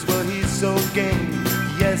ambitious, well, he's so game.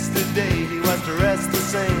 Yesterday he was dressed the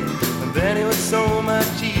same, and then he was so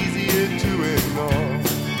much easier to ignore.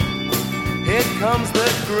 Here comes the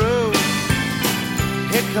groove.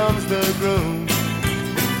 Here comes the groove.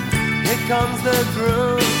 Here comes the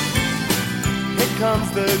groove. Here comes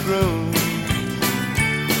the groove.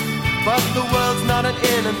 But the world's not an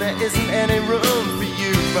inn and there isn't any room for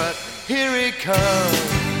you. But here he comes.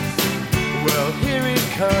 Well, here he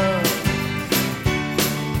comes.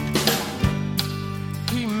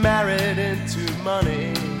 He married into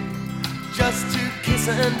money just to kiss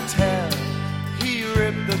and tell. He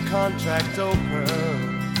ripped the contract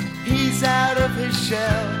open. He's out of his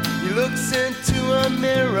shell. He looks into a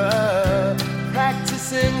mirror,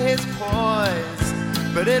 practicing his poise,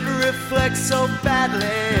 but it reflects so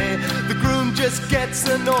badly. The groom just gets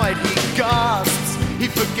annoyed. He gasps. He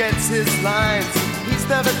forgets his lines. He's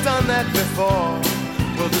never done that before.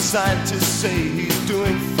 Well, the scientists say he's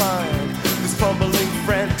doing fine. This fumbling,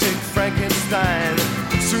 frantic Frankenstein.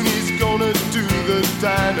 Soon he's gonna do the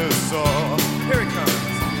dinosaur. Here he comes.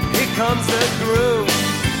 Here comes the groom.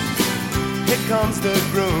 Here comes the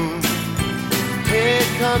groom. Here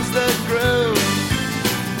comes the groom.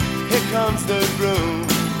 Here comes the groom.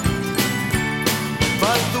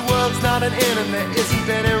 But the world's not an inn and there isn't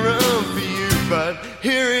any room for you. But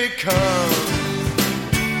here he comes.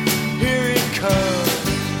 Here he comes.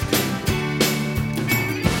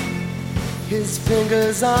 His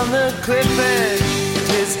fingers on the cliff edge.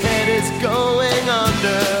 His head is going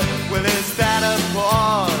under. Well, is that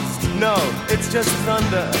applause? No, it's just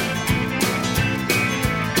thunder.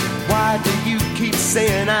 Why do you keep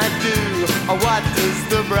saying I do? Or what does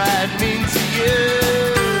the bride mean to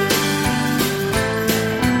you?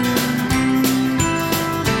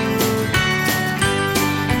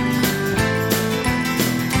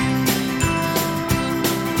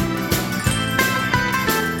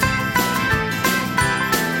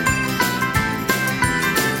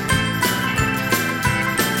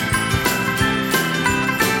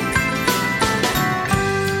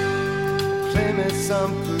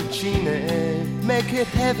 Make make it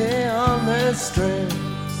heavy on the strings.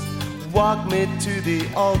 Walk me to the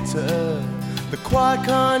altar, the choir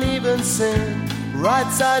can't even sing. Right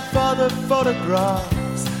side for the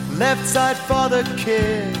photographs, left side for the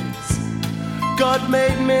kids. God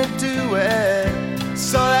made me do it,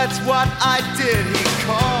 so that's what I did. He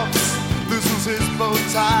coughs, loosens his bow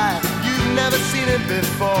tie. You've never seen it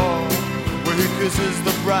before, where he kisses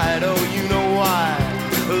the bride, oh you know why.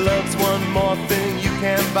 Love's one more thing you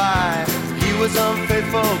can't buy. He was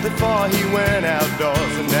unfaithful before he went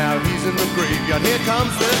outdoors, and now he's in the graveyard. Here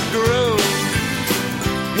comes the groom,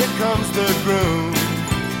 here comes the groom,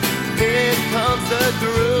 here comes the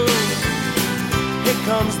groom, here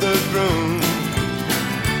comes the groom.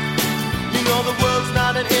 You know the world's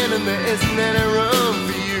not an inn and there isn't any room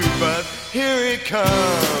for you, but here he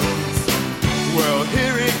comes, well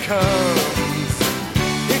here he comes,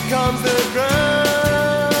 here comes the groom.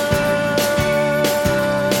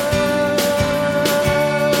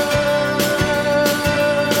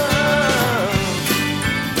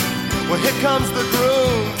 Well here comes the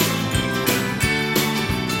groom.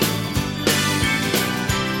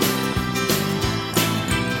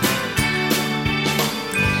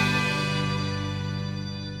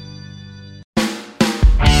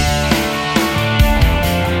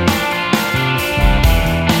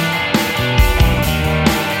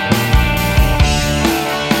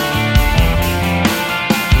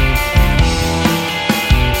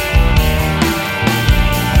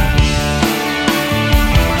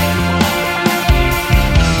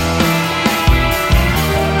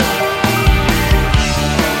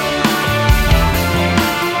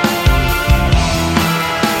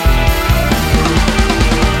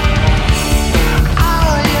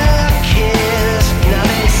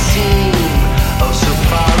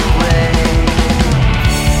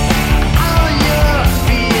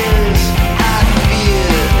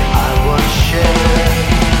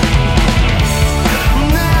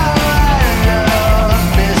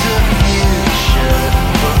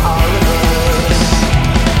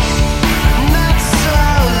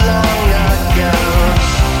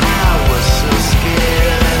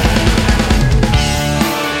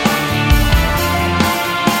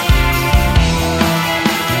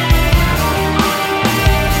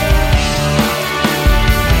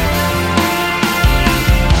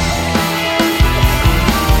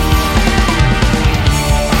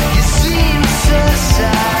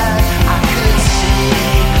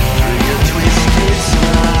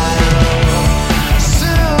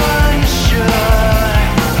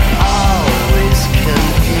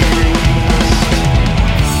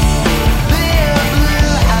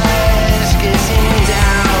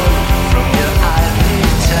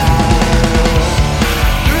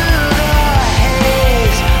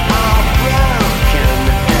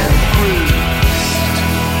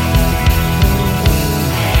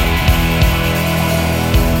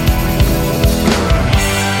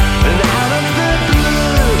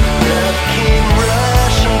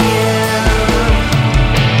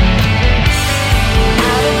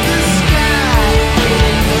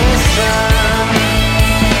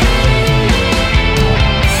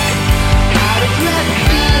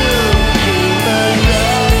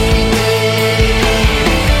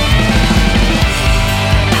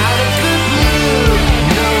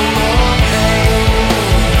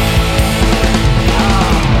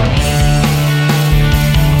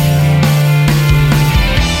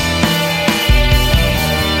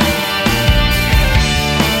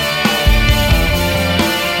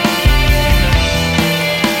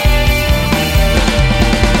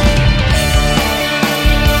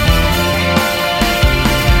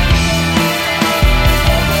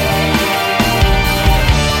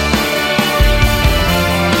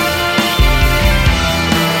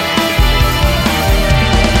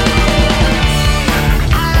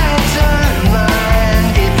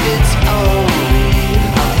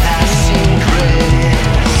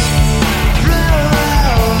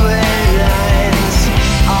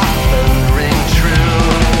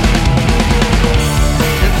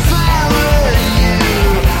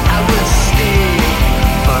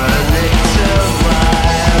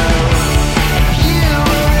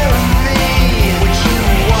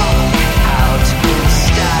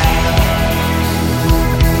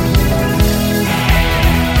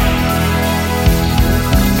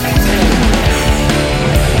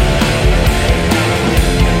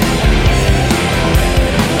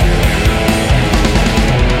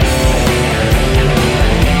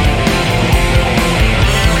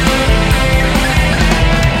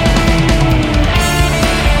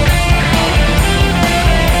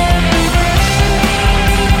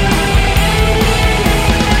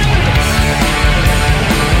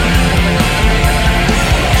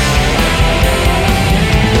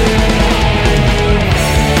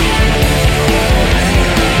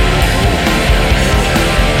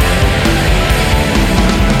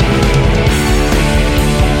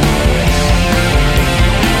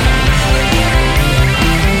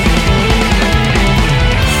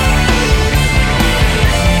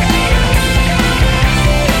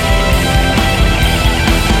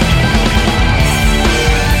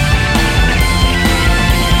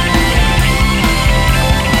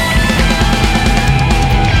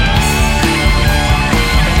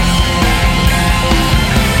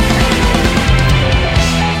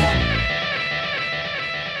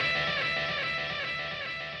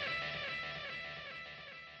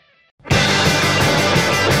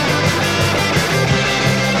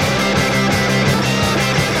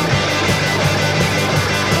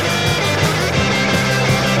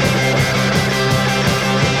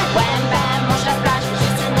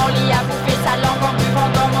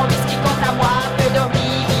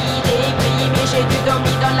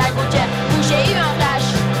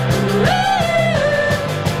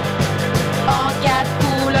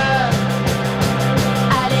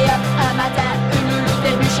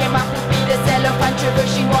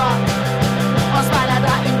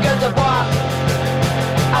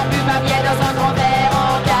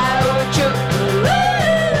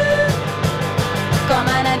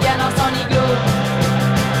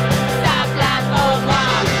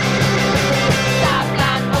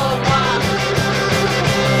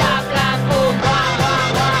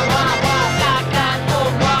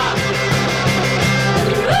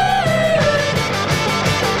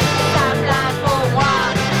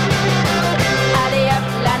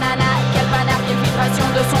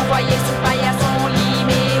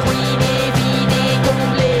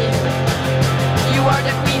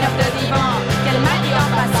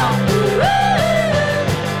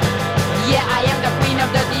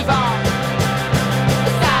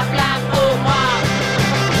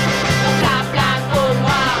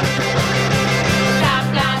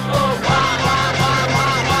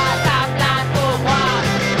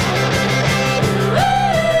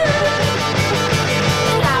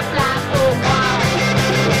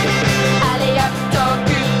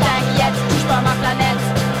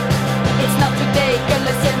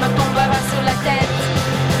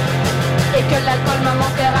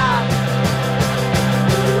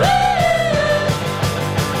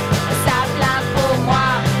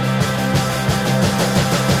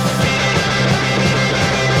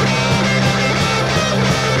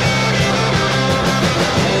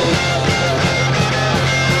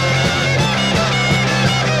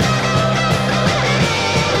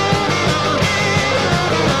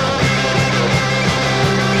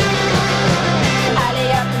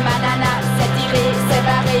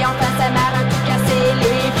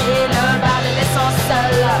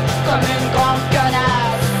 comme une grande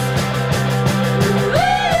connasse.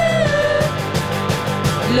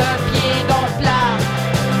 Le pied dans le plat,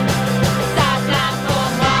 ça plaint pour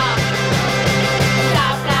moi, ça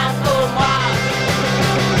plaint pour moi,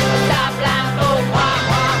 ça plaint pour moi,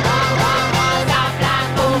 ça plaint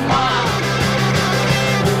pour moi.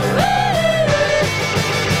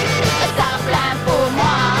 Ça plaint pour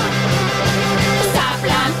moi, ça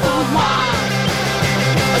plaint pour moi, ça plaint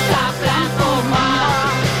pour moi, ça plaint pour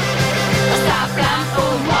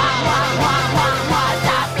moi, ça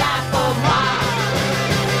plaint pour moi.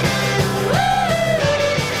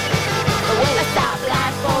 Ça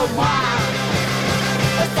plaint pour moi,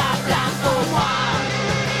 ça plaint pour moi,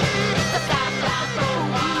 ça plaint pour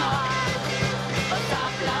moi, ça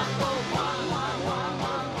plaint pour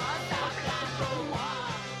moi, ça plaint pour moi.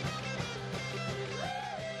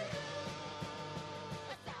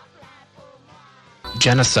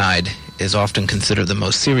 Genocide is often considered the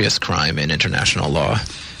most serious crime in international law.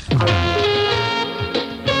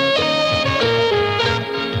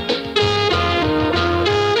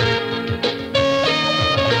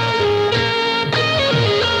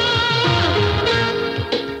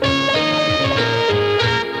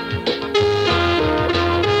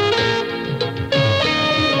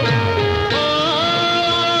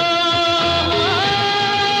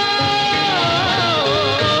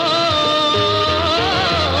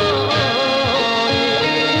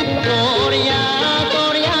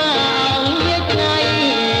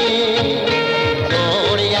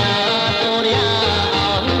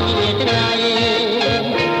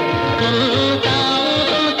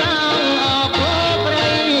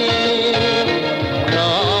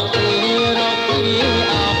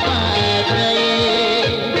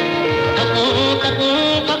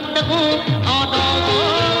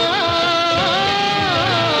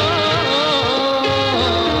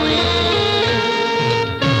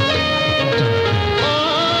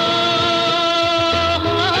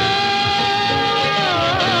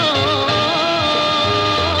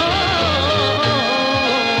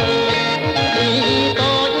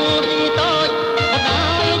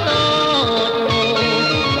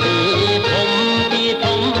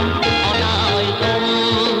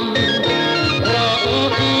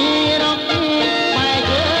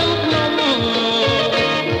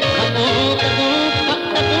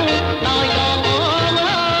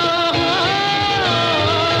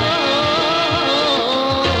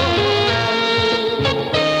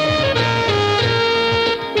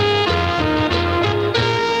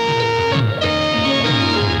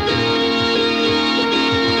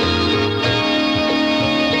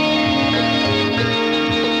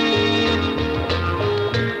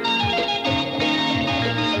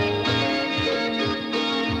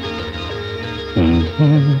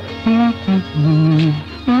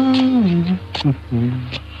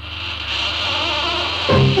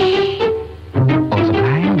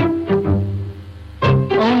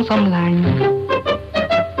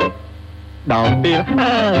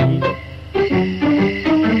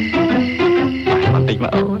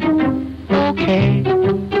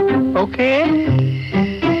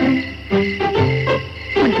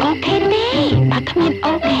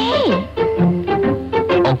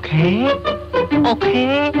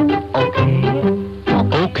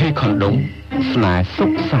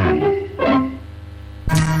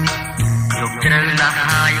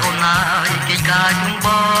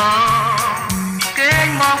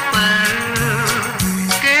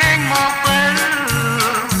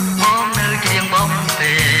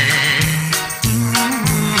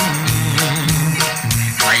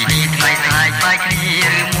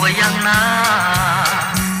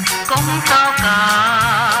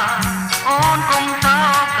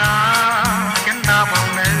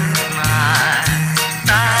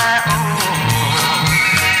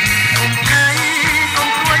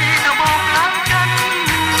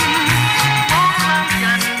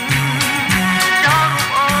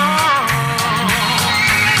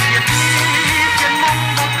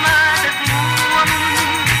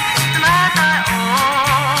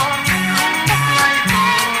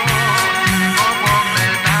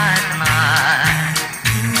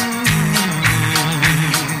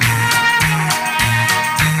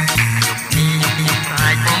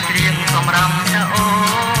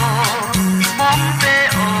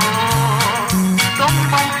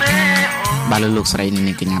លោកស្រីនិ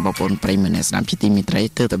ងកញ្ញាបងប្អូនប្រិយមិត្តអ្នកស្ដាប់ជាទីមេត្រី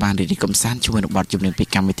ទើបតែបានរីកកំសាន្តជាមួយនឹងបទចម្រៀងពី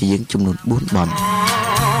កម្មវិធីយើងចំនួន4បទ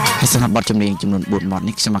ហើយសម្រាប់បទចម្រៀងចំនួន4បទ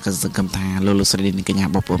នេះខ្ញុំក៏សង្ឃឹមថាលោកស្រីនិងកញ្ញា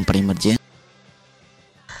បងប្អូនប្រិយមិត្តយើង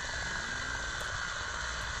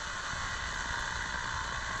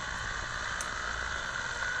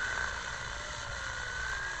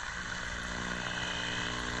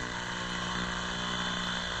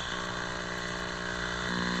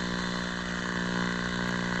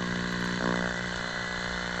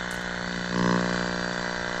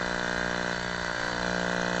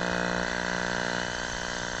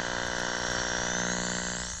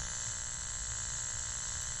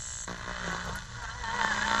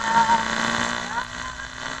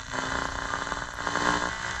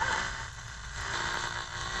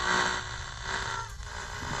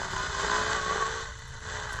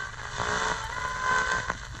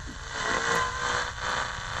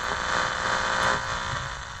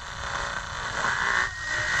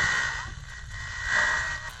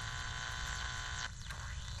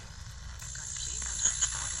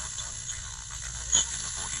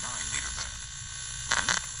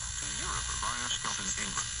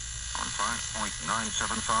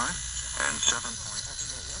and 7.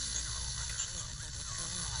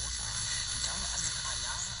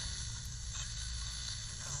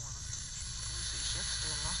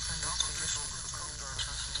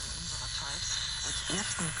 Als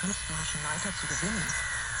ersten künstlerischen Leiter zu gewinnen.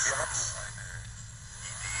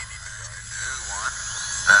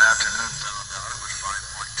 That afternoon, it was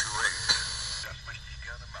 5.28. Das möchte ich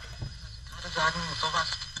gerne machen. Ich würde sagen, sowas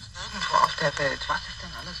irgendwo auf der Welt. Was ist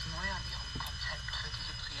denn alles neu an Ihrem Konzept für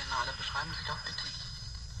diese Triennale? Beschreiben Sie doch bitte.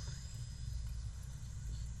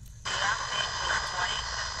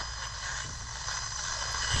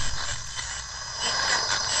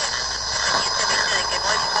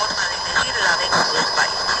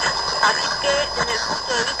 Así que desde el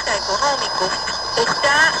punto de vista económico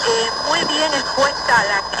está muy bien expuesta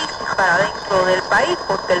la crisis para dentro del país,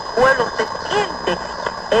 porque el pueblo se siente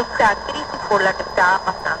esta crisis por la que está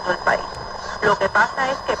pasando el país. Lo que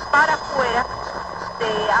pasa es que para afuera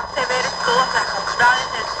se hace ver todas las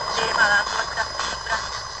bondades del sistema, dando estas cifras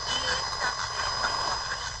y estas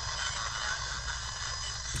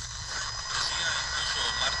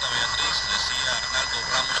Marta Beatriz, decía Arnaldo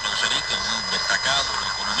Ramos Lauserica, un destacado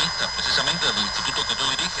economista, precisamente del instituto que tú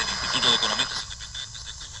diriges, el Instituto de Economistas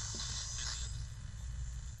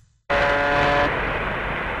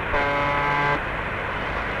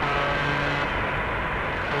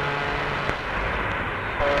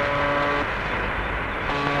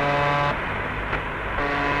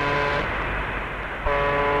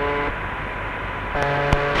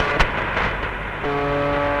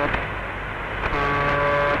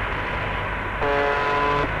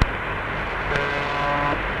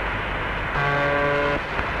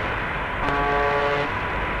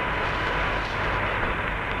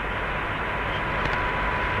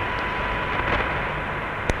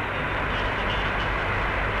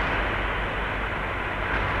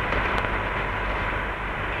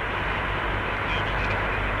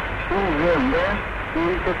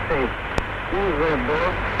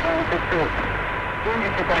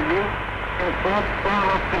Independientes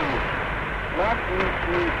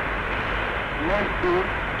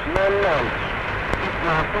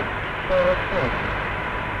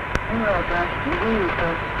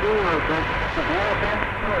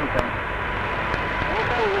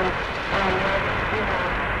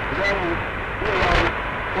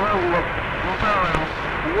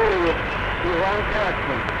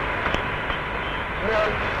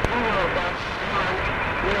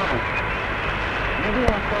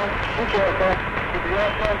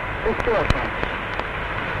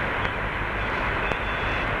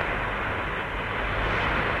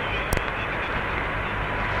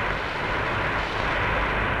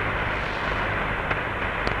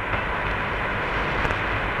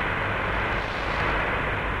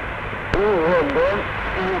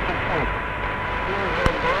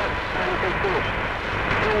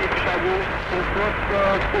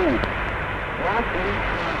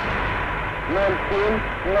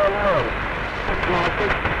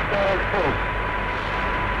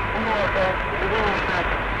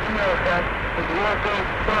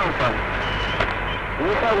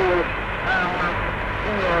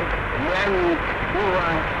de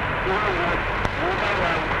Cuba.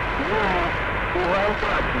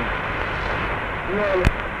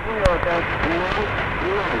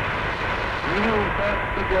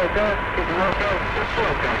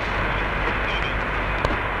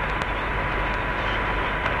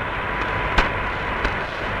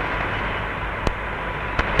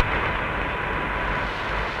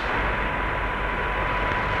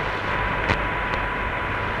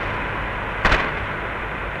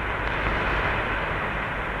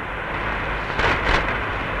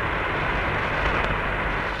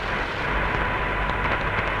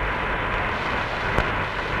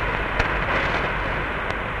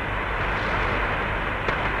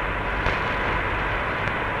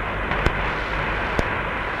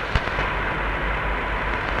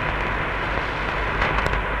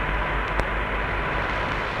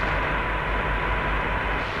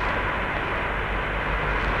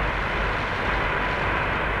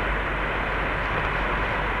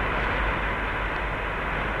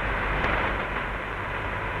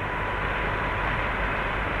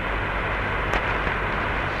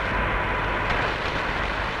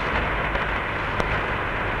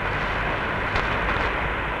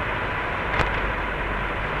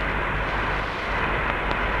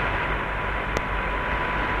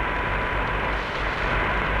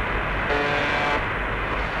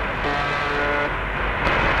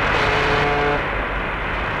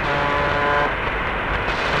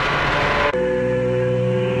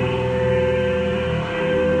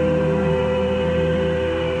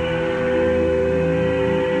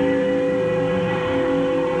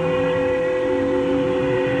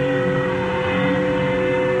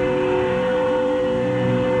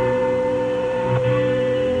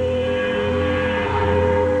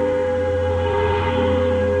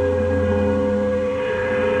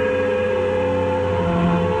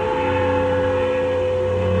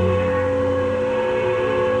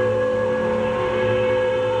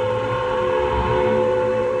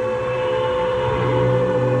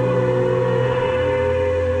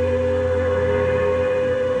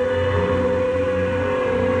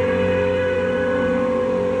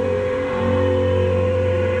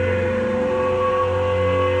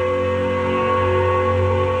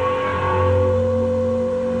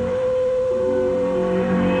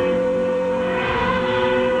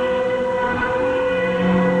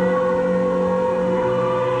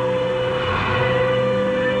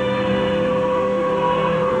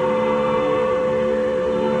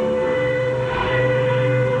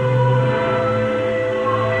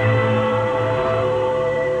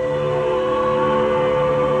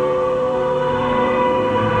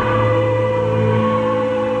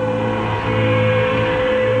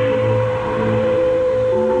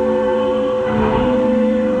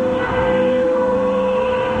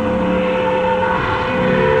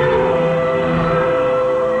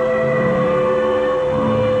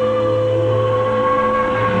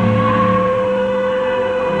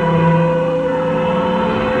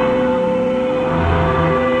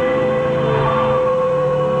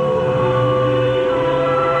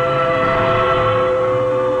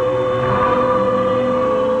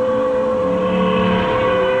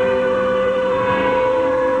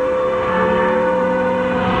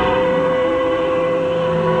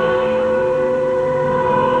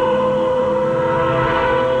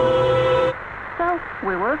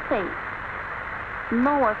 we will say 19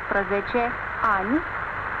 ani,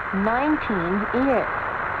 19 years,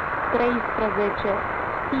 13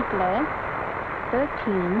 sticle,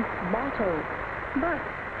 13 bottles, but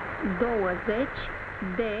 20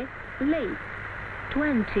 de lei,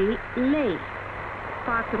 20 lei,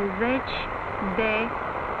 40 de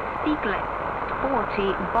sticle,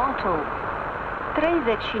 40 bottles,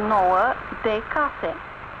 39 de case,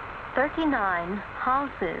 39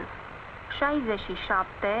 houses,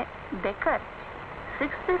 67 de cărți,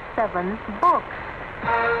 67 books.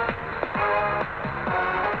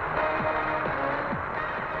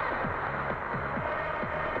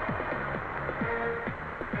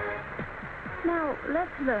 Now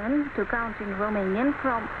let's learn to count in Romanian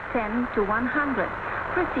from 10 to 100,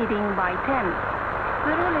 proceeding by 10.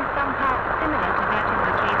 The rule is somehow similar to that in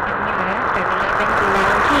the case of numerals from 11 to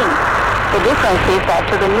 19. The difference is that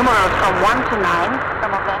to the numerals from 1 to 9,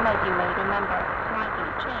 some of them, as you may remember, slightly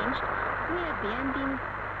changed, we have the ending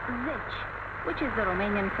zeci, which is the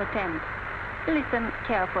Romanian for 10. Listen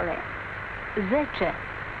carefully. 10,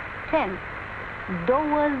 10,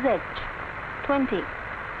 20, 20,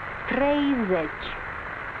 30,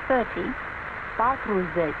 30,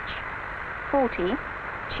 40, 40,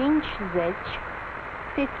 50,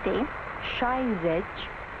 50,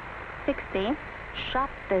 60, 60,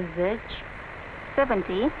 70,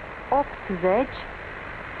 70, 80,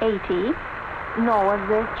 80,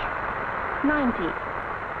 90, 90.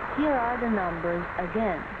 Here are the numbers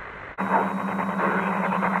again.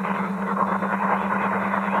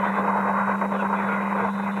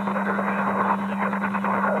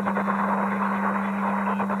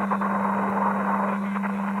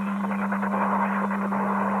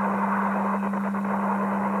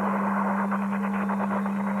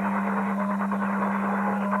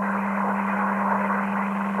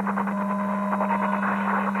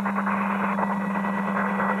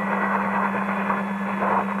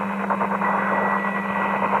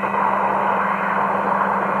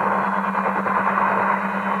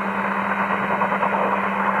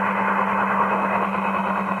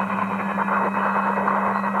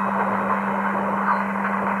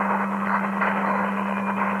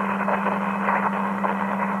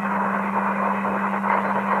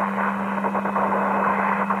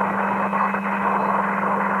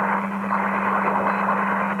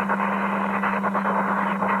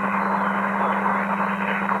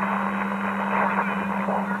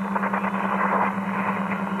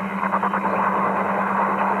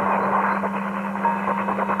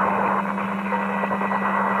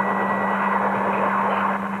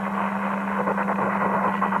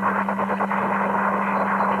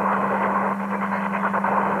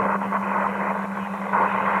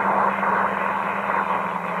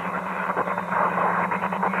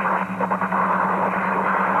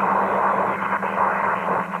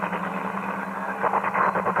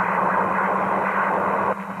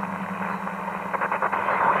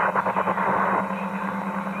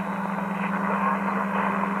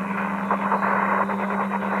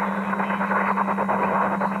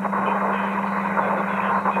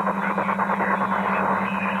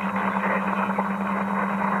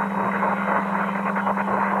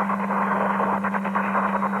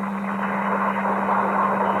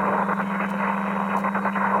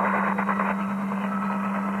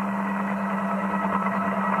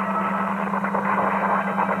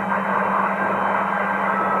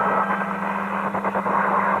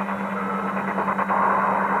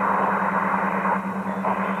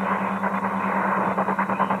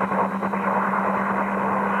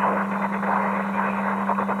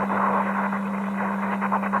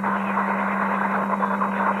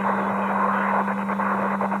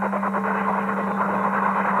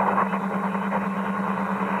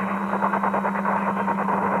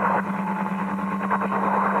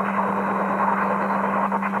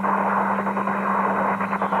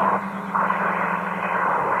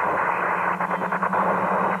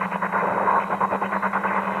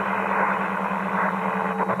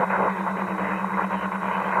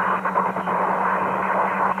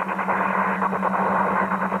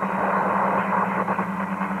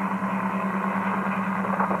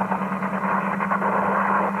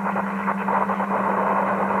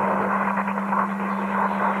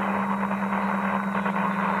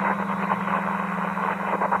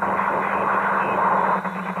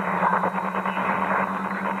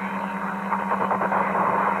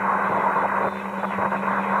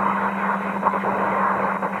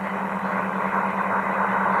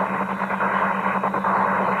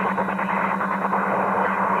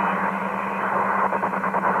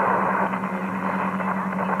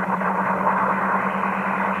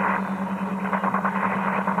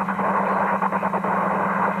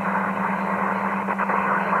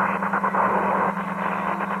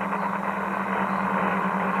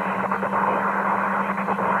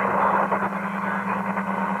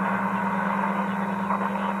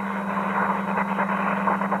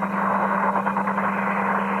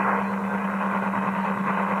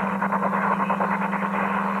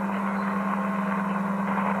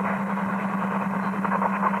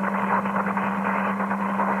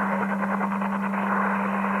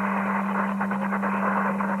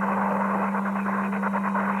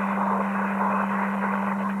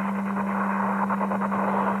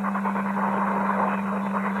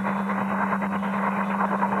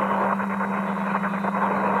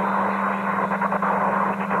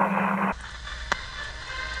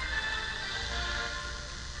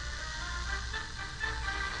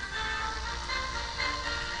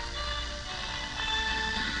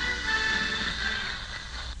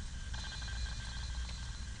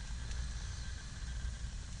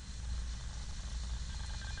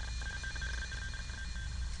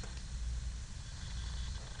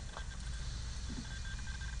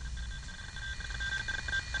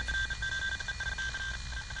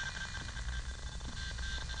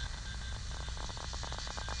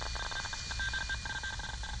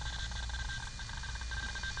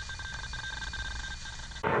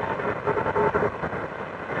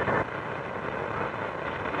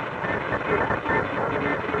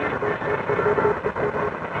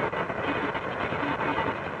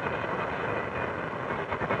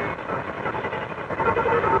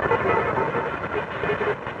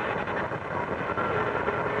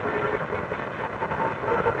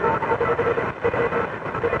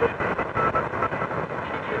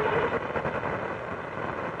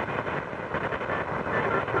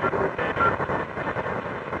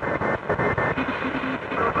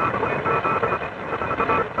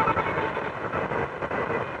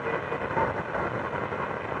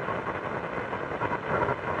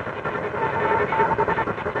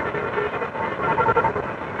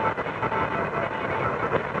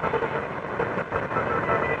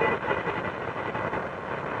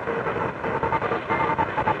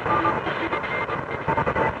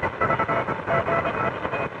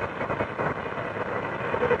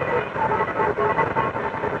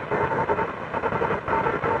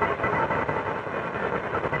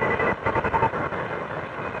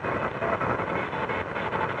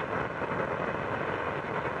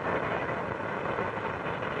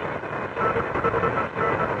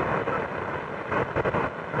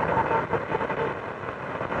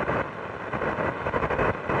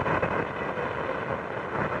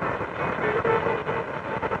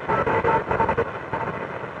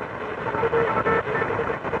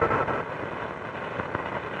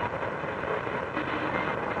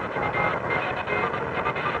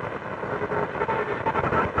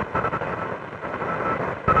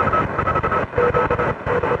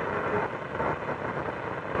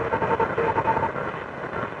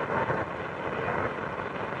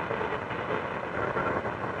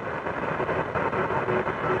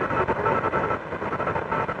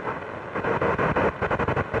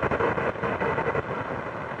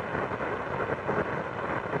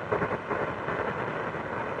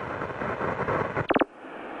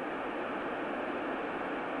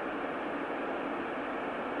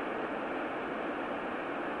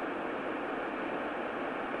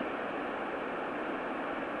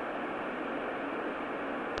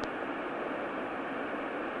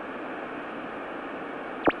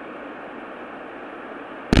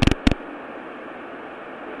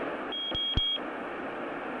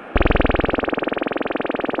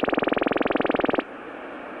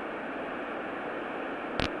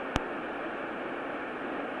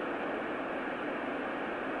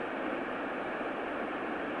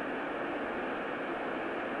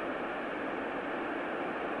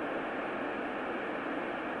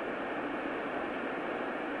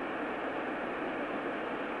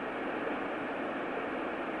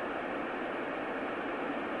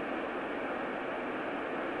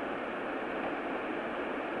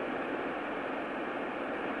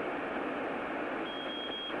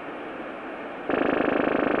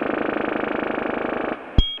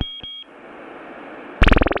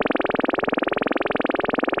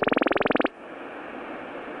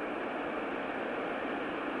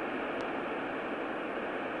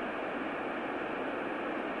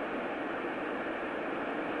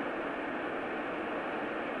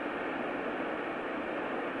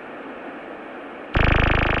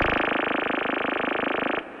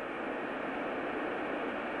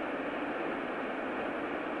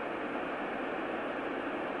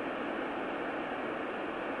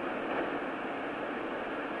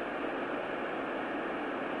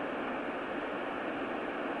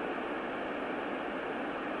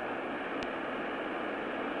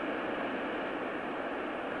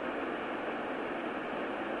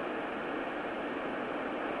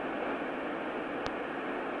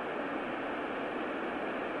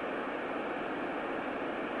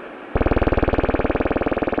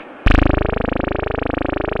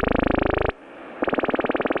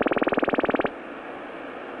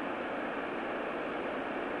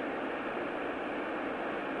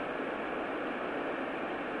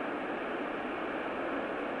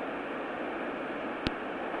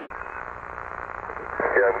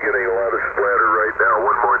 I'm getting a lot of splatter right now.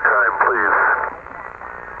 One more time, please.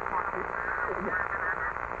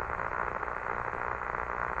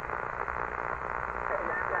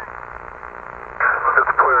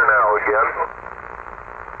 It's clear now again.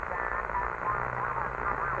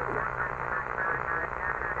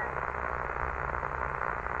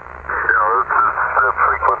 That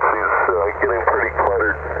frequency's getting pretty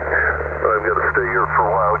cluttered. I'm going to stay here for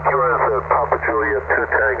a while. QRS at Papa Juliet 2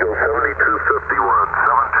 Tango 7251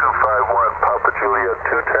 7251 Papa Juliet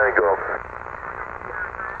 2 Tango.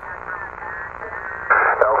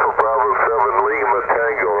 Alpha Bravo 7 Lima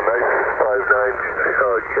Tango, nice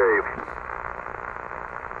 59K.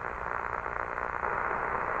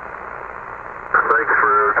 Thanks for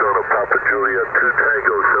Arizona, Papa Juliet 2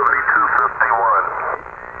 Tango 7251.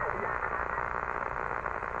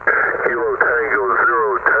 Kilo Tango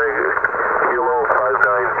 0 Tango Kilo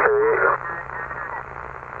 59K.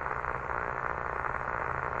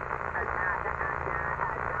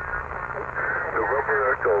 November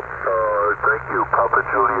Echo, thank you, Papa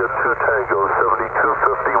Juliet 2 Tango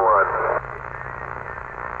 7251.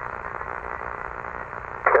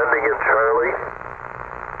 Ending in Charlie.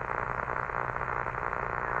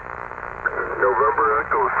 November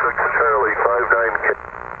Echo 6 Charlie 59K.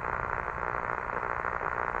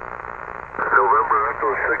 November Echo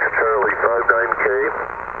 6 Charlie 59K.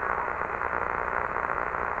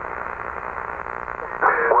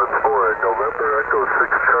 Once more, November Echo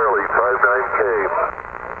 6 Charlie 59K.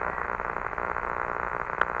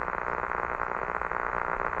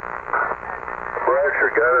 Brasher,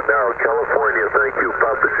 got it now. California, thank you.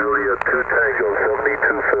 Papa Juliet 2 Tango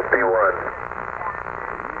 7251.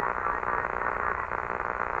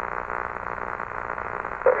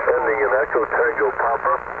 Ending in Echo Tango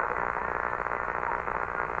Papa.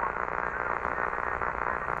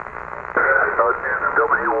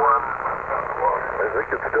 W1, I think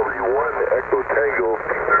it's W1 Echo Tango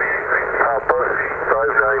Papa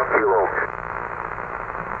 59 Kilo.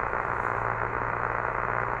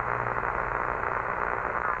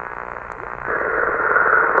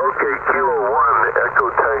 Okay, Kilo 1 Echo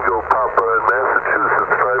Tango Papa in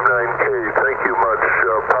Massachusetts 59K. Thank you much.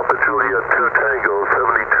 Papa Juliet 2 Tango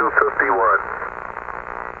 7251.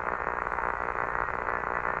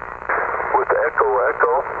 With Echo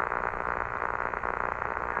Echo.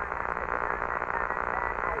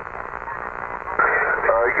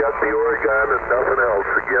 I got the Oregon and nothing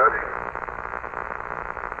else again.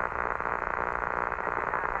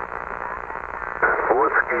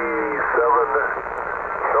 Whiskey 7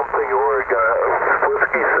 something Oregon.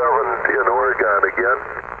 Whiskey 7 in Oregon again.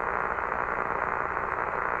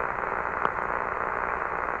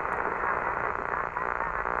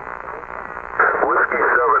 Whiskey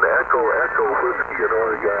 7 Echo Echo Whiskey in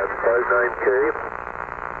Oregon 59K.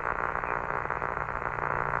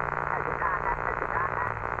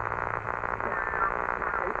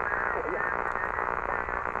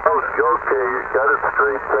 Okay, got it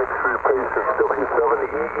straight. Thanks for your patience.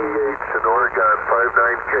 W7EEH in Oregon,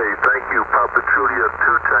 59K. Thank you, Papa Juliet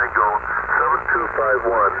 2 Tango,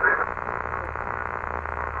 7251.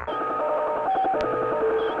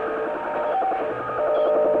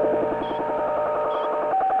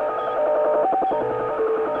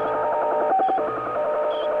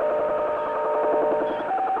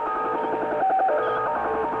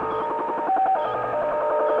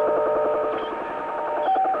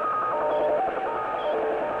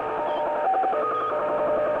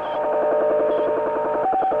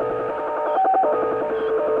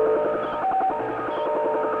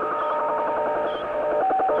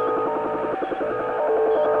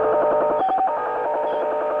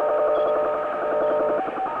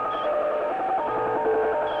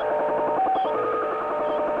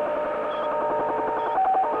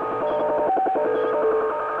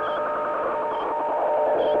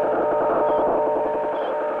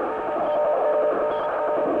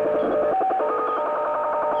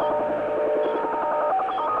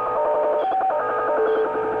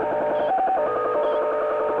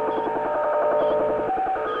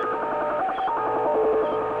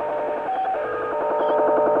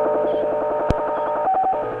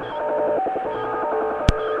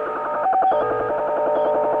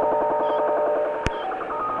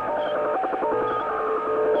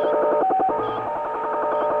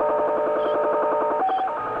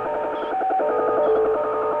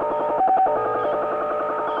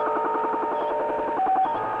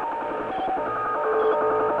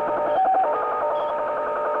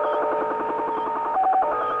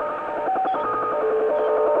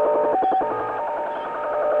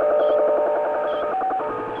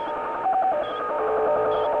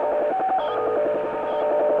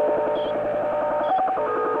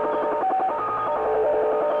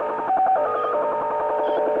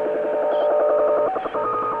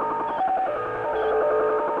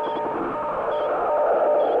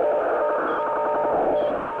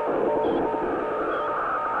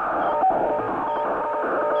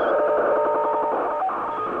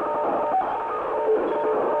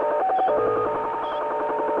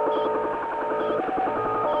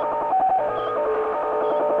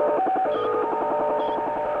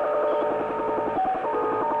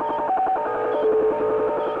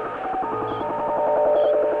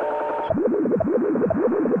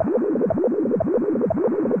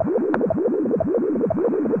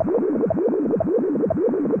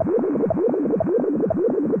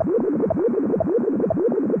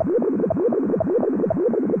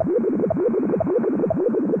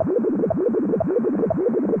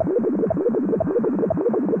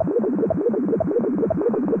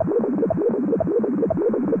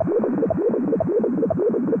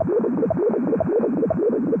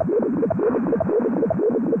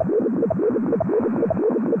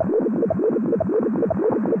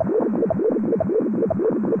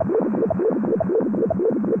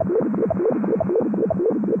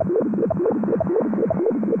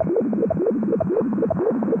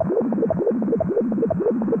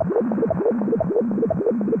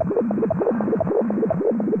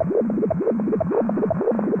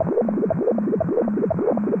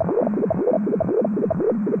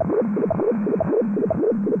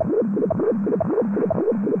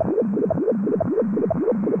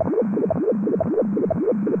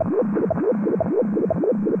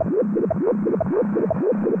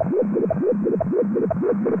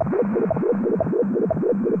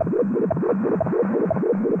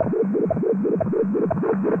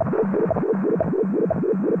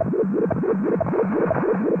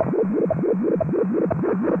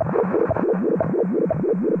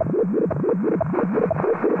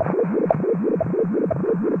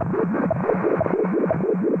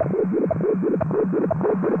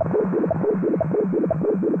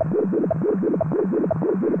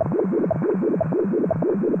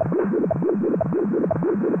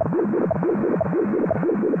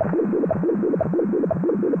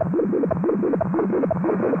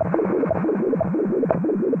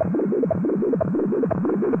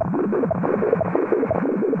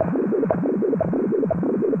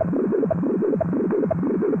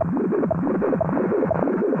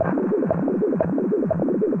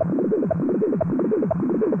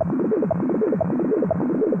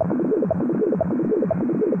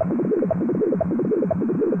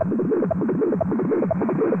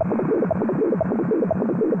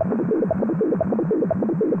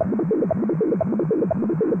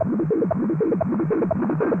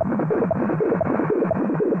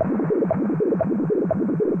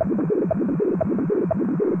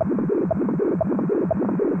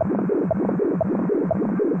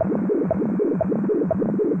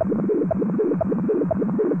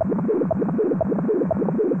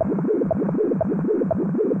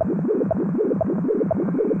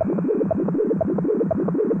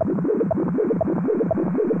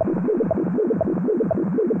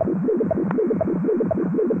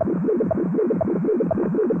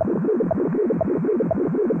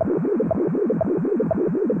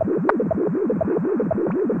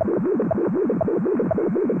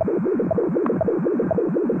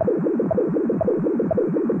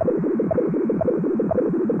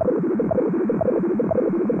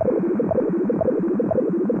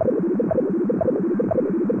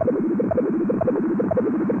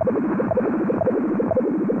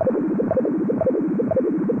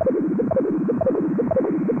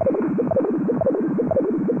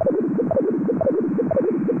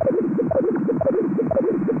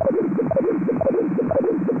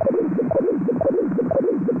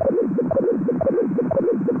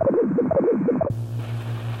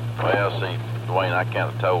 I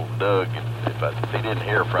kind of told Doug if he didn't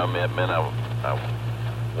hear from me, it meant I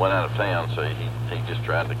went out of town, so he just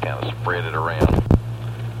tried to kind of spread it around,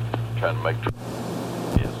 trying to make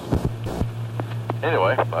yes.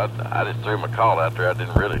 Anyway, I just threw my call out there. I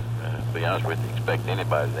didn't really, to be honest with you, expect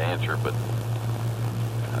anybody to answer, but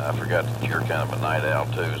I forgot that you're kind of a night owl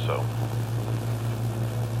too, so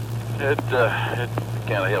it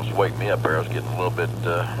kind of helps wake me up there. I was getting a little bit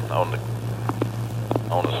on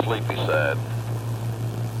the sleepy side.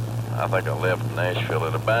 I think I left Nashville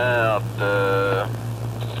at about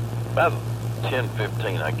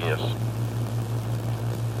 10:15, I guess,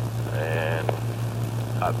 and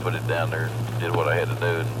I put it down there and did what I had to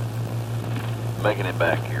do, and making it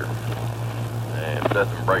back here. And if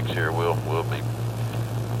nothing breaks here, we'll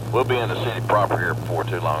be in the city proper here before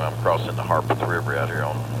too long. I'm crossing the Harpeth River out here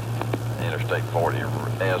on Interstate 40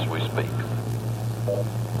 as we speak.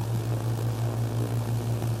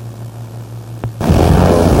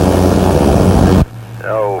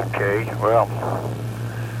 Okay, well,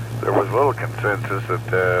 there was a little consensus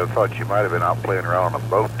that thought you might have been out playing around on a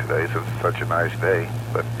boat today since it's such a nice day,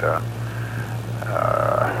 but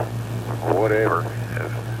whatever.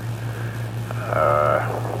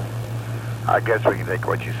 I guess we can take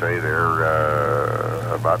what you say there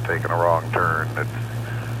about taking a wrong turn. It's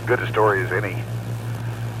good a story as any.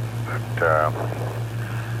 But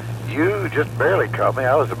you just barely caught me.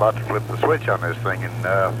 I was about to flip the switch on this thing and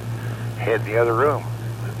head in the other room.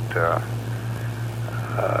 But,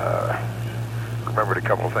 remembered a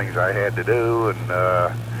couple of things I had to do, and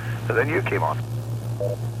then you came on.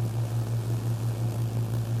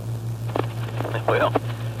 Well,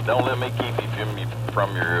 don't let me keep you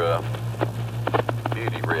from your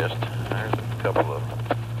beauty rest. There's a couple of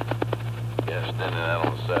guys standing out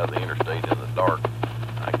on the side of the interstate in the dark.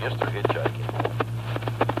 I guess they're hitchhiking.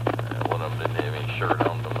 One of them didn't have any shirt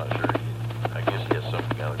on. I'm not sure. I guess he has some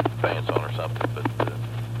kind of pants on or something. But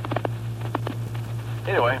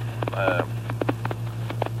anyway,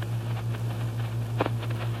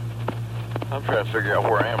 I'm trying to figure out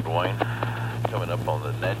where I am, Dwayne. Coming up on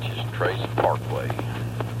the Natchez Trace Parkway.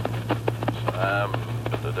 So I'm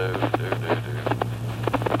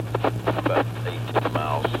about 18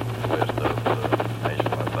 miles west of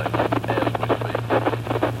Nashville, I think, as we speak.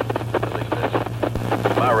 At least that's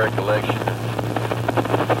my recollection.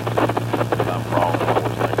 If I'm wrong, I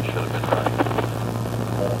always think it should have been right.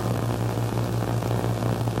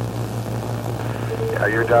 Yeah,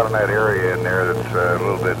 you're down in that area in there that's a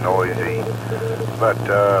little bit noisy. But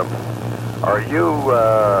are you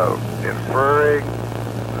inferring,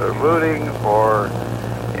 alluding, or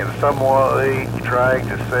in some way trying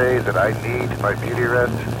to say that I need my beauty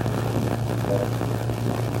rest?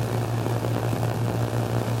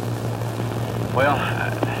 Well,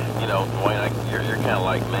 you know, Dwayne, you're kind of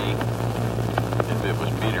like me. If it was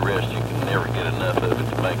beauty rest, you can never get enough of it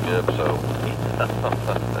to make up, so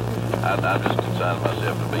I'm just consigning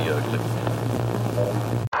myself to be ugly.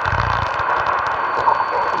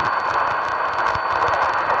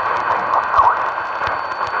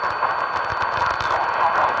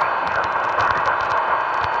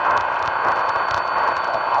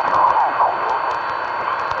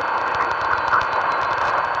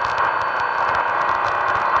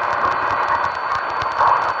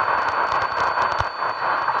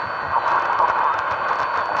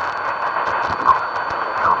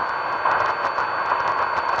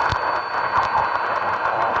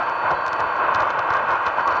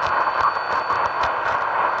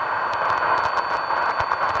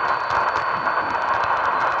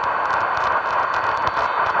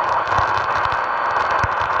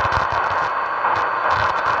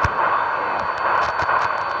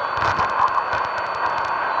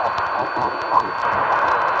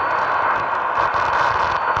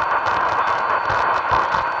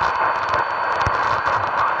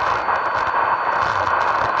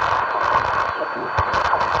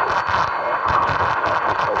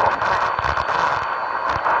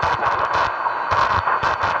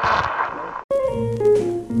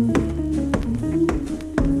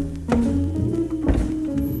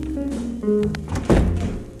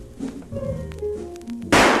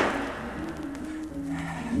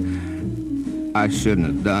 I shouldn't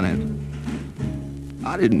have done it.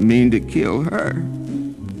 I didn't mean to kill her.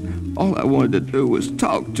 All I wanted to do was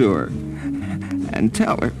talk to her and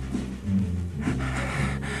tell her.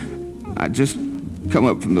 I just come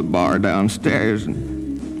up from the bar downstairs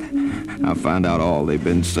and I find out all they've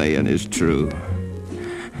been saying is true.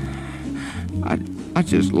 I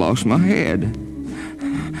just lost my head.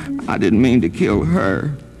 I didn't mean to kill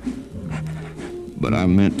her, but I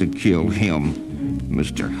meant to kill him,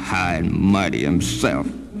 Mr. High and Mighty himself.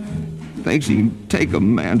 thinks he can take a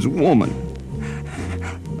man's woman.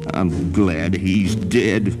 I'm glad he's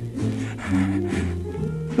dead.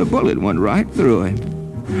 The bullet went right through him.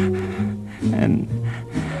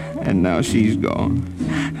 And now she's gone.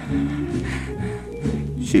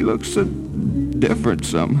 She looks so different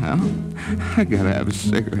somehow. I gotta have a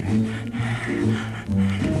cigarette.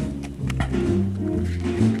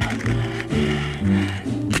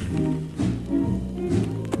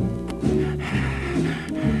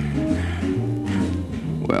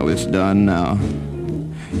 Well, it's done now.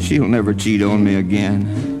 She'll never cheat on me again.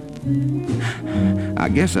 I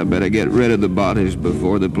guess I better get rid of the bodies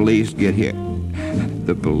before the police get here.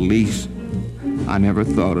 The police? I never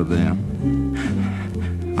thought of them.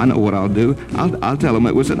 I know what I'll do. I'll tell them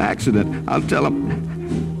it was an accident. I'll tell them...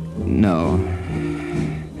 No.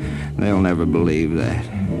 They'll never believe that.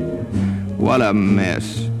 What a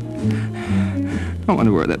mess. I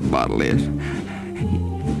wonder where that bottle is.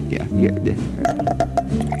 Yeah, here.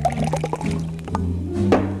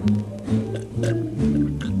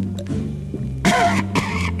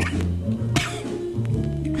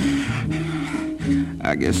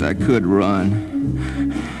 I guess I could run,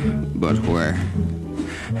 but where?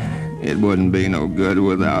 It wouldn't be no good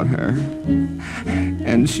without her.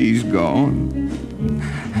 And she's gone.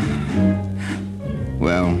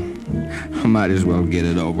 Well, I might as well get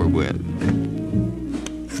it over with.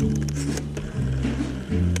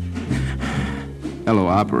 Hello,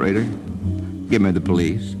 operator. Give me the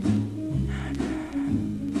police.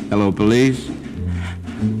 Hello, police.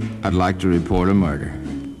 I'd like to report a murder.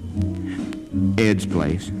 Ed's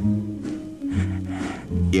place.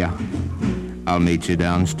 Yeah, I'll meet you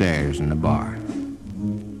downstairs in the bar.